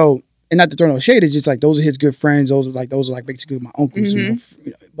 So, and not to throw no shade, it's just like, those are his good friends. Those are like basically my uncles,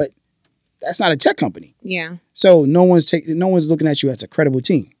 but that's not a tech company. Yeah. So no one's looking at you as a credible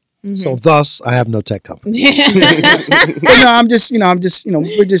team. Mm-hmm. So thus, I have no tech company. But no, I'm just,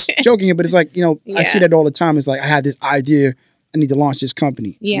 we're just joking here, but it's like, I see that all the time. It's like, I had this idea, I need to launch this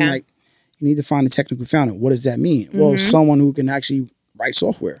company. Yeah. I'm like, you need to find a technical founder. What does that mean? Well, someone who can actually write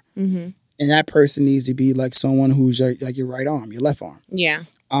software. And that person needs to be like someone who's like your right arm, your left arm. Yeah.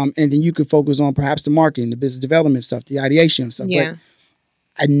 And then you can focus on perhaps the marketing, the business development stuff, the ideation stuff. Yeah.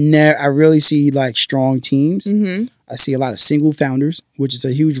 But I really see like strong teams. I see a lot of single founders, which is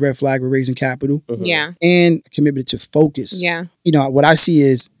a huge red flag with raising capital. Yeah. And commitment to focus. Yeah. What I see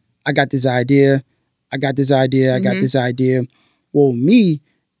is, I got this idea. I got this idea. Well,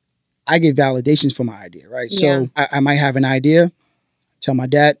 I get validations for my idea, right? Yeah. So I might have an idea. Tell my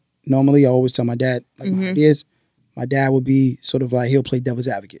dad. Normally, I always tell my dad, like, my ideas. My dad would be sort of like, he'll play devil's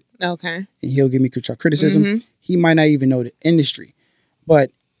advocate. Okay. And he'll give me criticism. He might not even know the industry.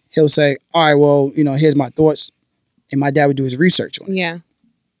 But he'll say, all right, well, here's my thoughts. And my dad would do his research on it. Yeah.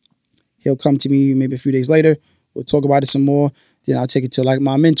 He'll come to me maybe a few days later. We'll talk about it some more. Then I'll take it to like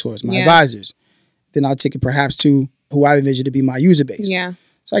my mentors, my advisors. Then I'll take it perhaps to who I envision to be my user base. Yeah.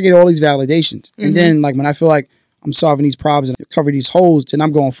 So I get all these validations. And then, like, when I feel like I'm solving these problems and cover these holes, then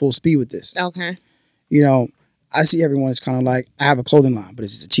I'm going full speed with this. Okay. I see everyone as kind of like, I have a clothing line, but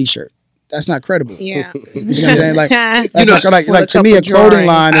it's just a t-shirt. that's not credible. Yeah. You know what I'm saying? Like, that's like to me, a clothing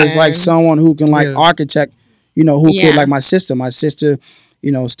line is like someone who can like architect, you know, who could, like my sister,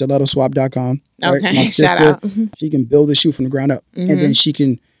 you know, stilettoswap.com. Right? Okay. My sister, she can build a shoe from the ground up. Mm-hmm. And then she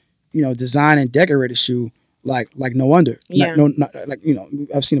can, you know, design and decorate a shoe like no wonder. Yeah. Not like, you know,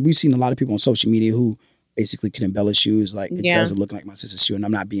 we've seen a lot of people on social media who basically can embellish shoes. Like, it doesn't look like my sister's shoe, and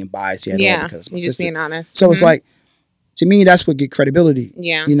I'm not being biased at all because it's my you're just sister. being honest. So it's like, to me, that's what get credibility.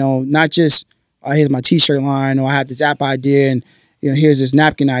 Yeah. You know, not just, here's my t-shirt line, or I have this app idea, and, you know, here's this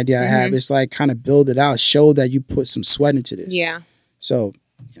napkin idea I have. It's like, kind of build it out, show that you put some sweat into this. Yeah. So,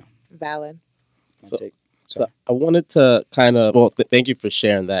 yeah. Valid. So I wanted to kind of, thank you for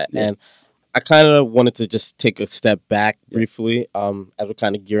sharing that. Yeah. And I kind of wanted to just take a step back briefly as we're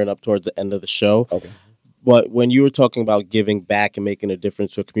kind of gearing up towards the end of the show. Okay. But when you were talking about giving back and making a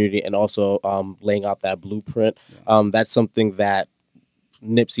difference to a community, and also laying out that blueprint, that's something that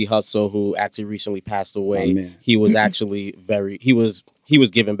Nipsey Hussle, who actually recently passed away, he was actually he was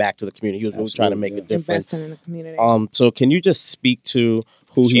giving back to the community. He was really trying to make a difference. Investing in the community. So can you just speak to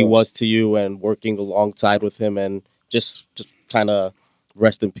who he was to you and working alongside with him, and just kind of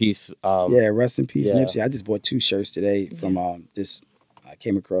rest in peace? Rest in peace, Nipsey. I just bought 2 shirts today from this. I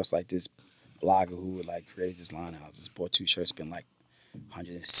came across like this blogger who would like create this line. I just bought 2 shirts, spent like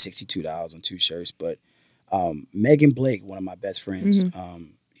 $162 on 2 shirts. But Megan Blake, one of my best friends,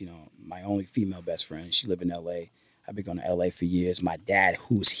 you know, my only female best friend, she lived in LA. I've been going to LA for years. My dad,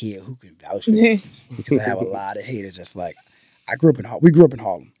 who's here, who can vouch for me, because I have a lot of haters. That's like, we grew up in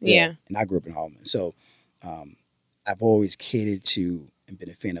Harlem. Yeah. And I grew up in Harlem. So I've always catered to and been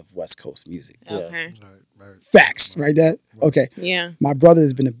a fan of West Coast music. Okay. Facts, right, Dad? Okay. Yeah. My brother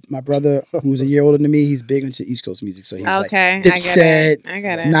who's a year older than me, he's big into East Coast music. So he's like Dipset, I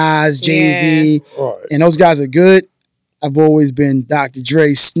get it. Nas, Jay-Z, and those guys are good. I've always been Dr.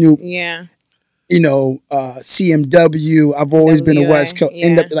 Dre, Snoop. Yeah. You know, CMW. I've always been a West Coast.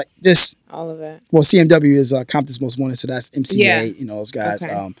 Like just all of it. Well, CMW is Compton's Most Wanted, so that's MCA. Yeah. You know, those guys.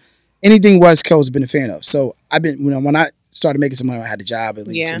 Okay. Anything West Coast, been a fan of. So I've been when I started making some money, I had a job at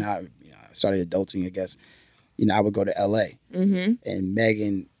least, and I started adulting, I guess. You know, I would go to LA, and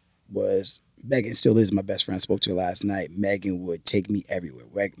Megan still is my best friend. I spoke to her last night. Megan would take me everywhere.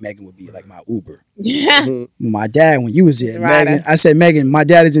 Megan would be like my Uber. Yeah. My dad, when you was here, Megan, I said, Megan, my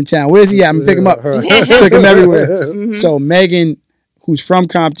dad is in town. Where's he at? I'm gonna pick him up. Took him everywhere. So Megan, who's from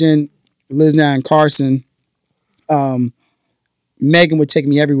Compton, lives now in Carson. Megan would take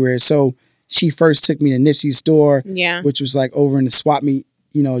me everywhere. So she first took me to Nipsey's store, which was like over in the swap meet.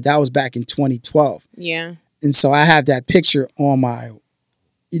 You know, that was back in 2012. Yeah. And so I have that picture on my,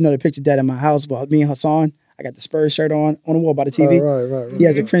 the picture that in my house about me and Hassan. I got the Spurs shirt on the wall by the TV. Right. He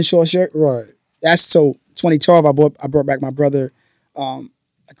has a Crenshaw shirt. Right. That's so 2012. I brought back my brother a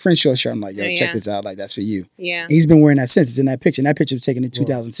Crenshaw shirt. I'm like, yo, check this out. Like, that's for you. Yeah. And he's been wearing that since. It's in that picture. And that picture was taken in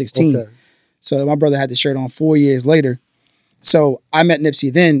 2016. Okay. So my brother had the shirt on 4 years later. So I met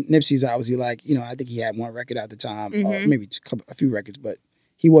Nipsey then. Nipsey's obviously like, I think he had one record at the time, or maybe a few records, but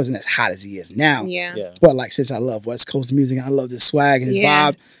he wasn't as hot as he is now. Yeah. But like, since I love West Coast music and I love this swag and his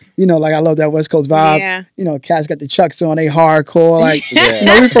vibe, like I love that West Coast vibe. Yeah. Cats got the Chucks on, they hardcore. Like,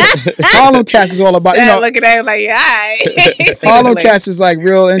 we from Harlem cats is all about, looking at him like, Harlem cats is like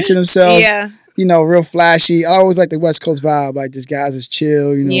real into themselves. Yeah. Real flashy. I always like the West Coast vibe. Like, this guy's is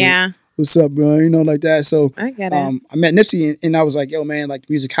chill, Yeah. What's up, bro? Like that. So I get it. I met Nipsey and I was like, yo, man, like,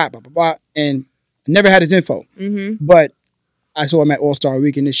 music hot, blah, blah, blah. And I never had his info. Mm-hmm. But I saw him at All-Star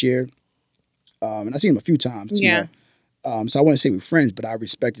Weekend this year. And I've seen him a few times. Yeah. So I wouldn't say we're friends, but I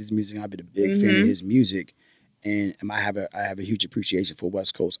respect his music. I've been a big fan of his music. And I have a huge appreciation for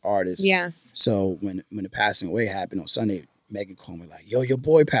West Coast artists. Yes. So when the passing away happened on Sunday, Megan called me like, yo, your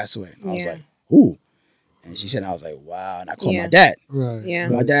boy passed away. And I was like, who? And she said, I was like, wow. And I called my dad. Right. Yeah.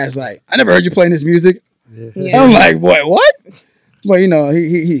 My dad's like, I never heard you playing this music. Yeah. And I'm like, boy, what? But he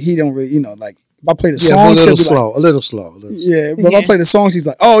don't really, like, if I play the songs, a little slow. Yeah, but if I play the songs, he's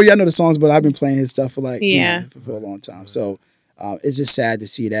like, oh yeah, I know the songs, but I've been playing his stuff for like for a long time. So it's just sad to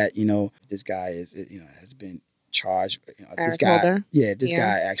see that this guy is has been charged. This guy, Holder. This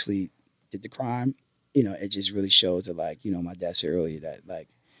guy actually did the crime. It just really shows that my dad said earlier that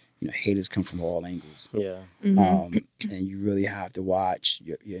haters come from all angles. Yeah. Mm-hmm. And you really have to watch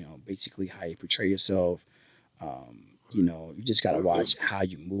basically how you portray yourself. You just got to watch how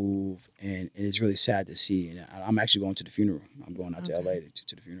you move. And it's really sad to see. And I'm actually going to the funeral. I'm going out to LA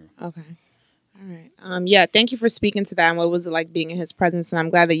to the funeral. Okay. All right. Yeah. Thank you for speaking to that. And what was it like being in his presence? And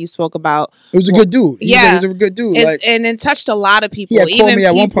I'm glad that you spoke about. It was a good dude. He was a good dude. And it touched a lot of people. He had called me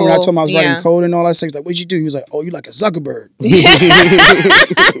at one point when I told him I was writing code and all that stuff. He's like, "What'd you do?" He was like, "Oh, you like a Zuckerberg."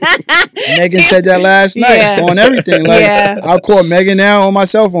 Megan said that last night on everything. Like, I'll call Megan now on my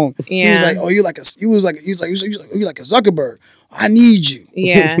cell phone. Yeah. He was like, "Oh, you like a Zuckerberg. I need you."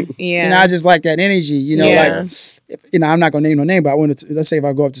 Yeah, yeah. And I just like that energy, like, I'm not gonna name no name, but I wanted to. Let's say if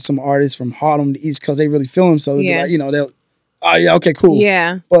I go up to some artists from Harlem, the East Coast, they really feel him, so they'll they'll, oh yeah, okay, cool.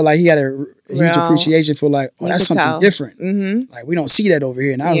 Yeah. But like he had a huge appreciation for like, oh, that's something different. Mm-hmm. Like we don't see that over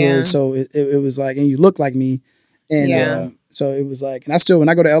here in our hood, so it was like, and you look like me, and so it was like, and I still, when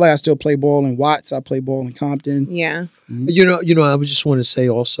I go to LA, I still play ball in Watts, I play ball in Compton. Yeah. Mm-hmm. I just want to say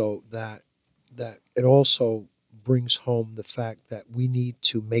also that it also brings home the fact that we need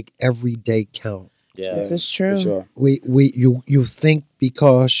to make every day count. Yeah, this is true. For sure. You think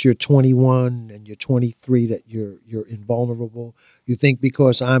because you're 21 and you're 23 that you're invulnerable. You think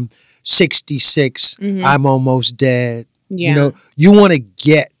because I'm 66, I'm almost dead. Yeah. You want to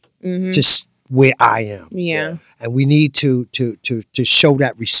get to where I am. Yeah. And we need to show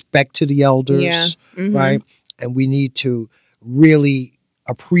that respect to the elders, right? And we need to really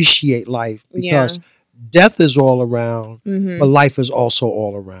appreciate life because death is all around, but life is also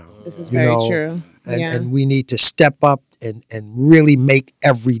all around. This is very true. And we need to step up and really make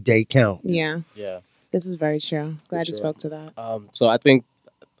every day count. Yeah. Yeah. This is very true. Glad you spoke to that. So I think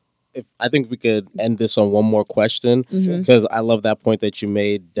we could end this on one more question because I love that point that you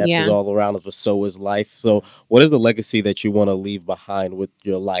made. Death is all around us, but so is life. So what is the legacy that you want to leave behind with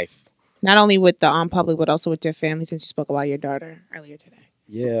your life? Not only with the public, but also with your family, since you spoke about your daughter earlier today.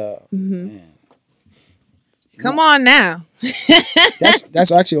 Yeah. Man. Come on now.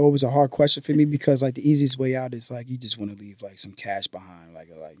 that's actually always a hard question for me because like the easiest way out is like you just want to leave like some cash behind, like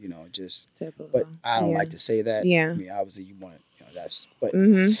just. Typical. But I don't like to say that. Yeah. I mean, obviously you want to, that's. But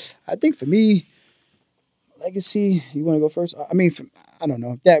I think for me, legacy. You want to go first? I mean, I don't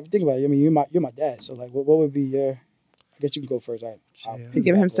know. Dad, think about it. I mean, you're my dad. So like, what would be your? I guess you can go first. I'll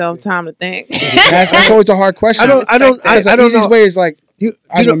give himself time to think. That's always a hard question. I don't know. The easiest way is like. I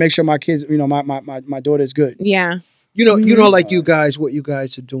just want to make sure my kids, my daughter is good. Yeah. Like you guys, what you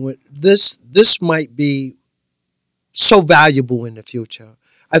guys are doing. This might be so valuable in the future.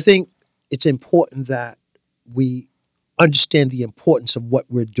 I think it's important that we understand the importance of what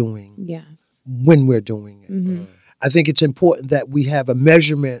we're doing. Yes. When we're doing it. I think it's important that we have a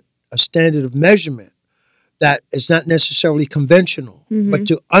standard of measurement that is not necessarily conventional, but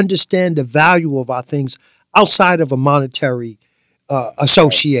to understand the value of our things outside of a monetary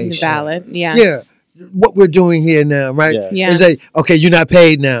association. Valid, yes. Yeah. What we're doing here now, right? Yeah. Is okay, you're not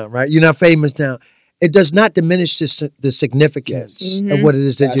paid now, right? You're not famous now. It does not diminish the significance of what it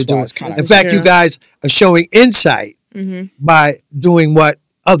is that you're doing. In fact, you guys are showing insight by doing what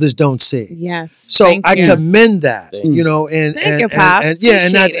others don't see. Yes. So I commend that, and Thank you, Pop.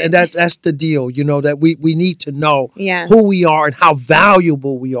 And that's the deal, that we need to know who we are and how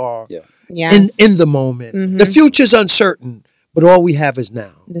valuable we are in the moment. The future's uncertain. But all we have is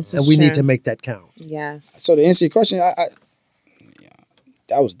now, and we need to make that count. Yes. So to answer your question, I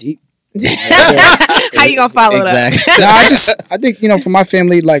that was deep. How you gonna follow that? I think for my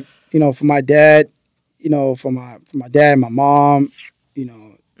family, like for my dad, for my dad, my mom, to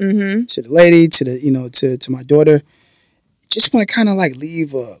the lady, to the to my daughter, just want to kind of like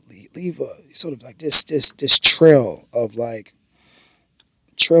leave a sort of like this trail of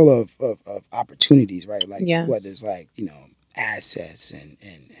opportunities, right? Like whether it's like assets and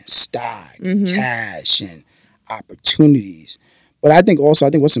stock and cash and opportunities. But I think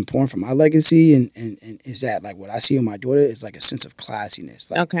what's important for my legacy and is that like what I see in my daughter is like a sense of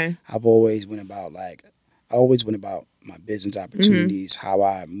classiness. Like I've always went about my business opportunities, how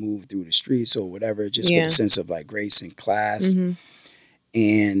I move through the streets or whatever, just with a sense of like grace and class.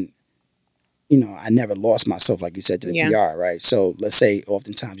 And I never lost myself, like you said, to the PR, right? So let's say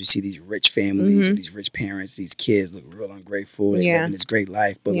oftentimes you see these rich families or these rich parents, these kids look real ungrateful, they live in this great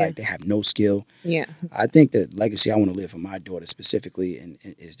life, but like they have no skill. Yeah. I think the legacy I want to live for my daughter specifically and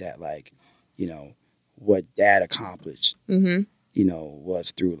is that like, what dad accomplished,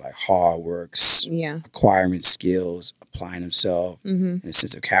 was through like hard work, acquiring skills, applying himself, and a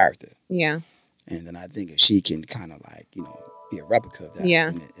sense of character. Yeah. And then I think if she can kind of like, be a replica of that,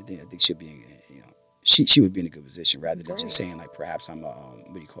 I think she'll be she would be in a good position rather than just saying like perhaps I'm a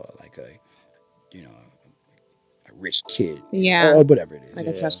like a rich kid, or whatever it is, like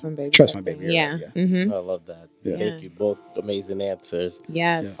a trust fund baby. Trust fund baby. Yeah. I love that. Thank you, both amazing answers.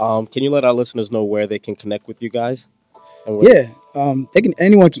 Yes. Can you let our listeners know where they can connect with you guys? And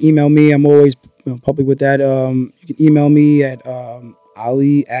anyone can email me. I'm always public with that. You can email me at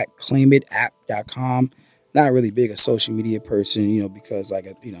ali@claimitapp.com. Not really big a social media person, because like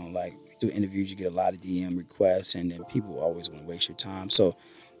do interviews, you get a lot of DM requests, and then people always want to waste your time. So,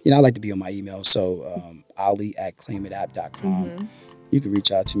 I like to be on my email. So, ali@claimitapp.com. Mm-hmm. You can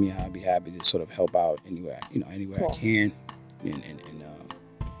reach out to me. I'll be happy to sort of help out anywhere cool. I can.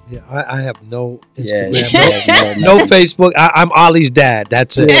 I have no Instagram, no Facebook. I'm Ali's dad.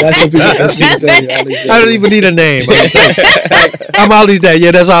 That's it. Yeah, that's I don't even need a name. I'm Ali's dad.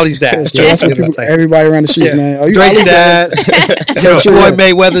 Yeah, that's Ali's dad. That's what everybody around the streets, man. Oh, Drake's dad. Floyd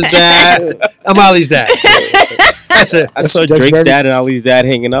Mayweather's dad. I'm Ali's dad. That's it. I saw Drake's dad and Ali's dad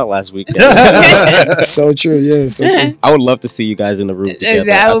hanging out last weekend. So true, yeah. So true. I would love to see you guys in the room together.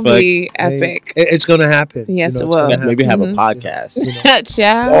 That would be epic. It's going to happen. Yes, it will. Maybe have a podcast.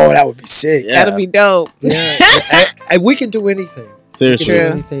 Oh, that would be sick. Yeah. That'll be dope. Yeah. And we can do anything. Seriously.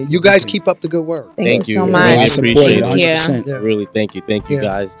 Anything. You guys keep up the good work. Thank you so much. Really appreciate it. 100%. Yeah. Really, thank you. Thank you,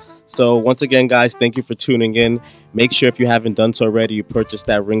 guys. So once again, guys, thank you for tuning in. Make sure if you haven't done so already, you purchase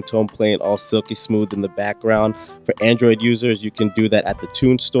that ringtone playing all silky smooth in the background. For Android users, you can do that at the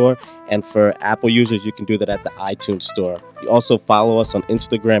Tune Store. And for Apple users, you can do that at the iTunes Store. You also follow us on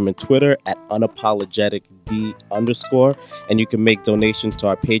Instagram and Twitter at unapologeticd_. And you can make donations to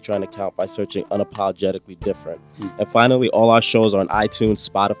our Patreon account by searching Unapologetically Different. And finally, all our shows are on iTunes,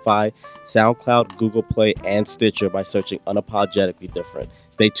 Spotify, SoundCloud, Google Play, and Stitcher by searching Unapologetically Different.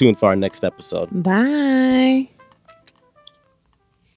 Stay tuned for our next episode. Bye.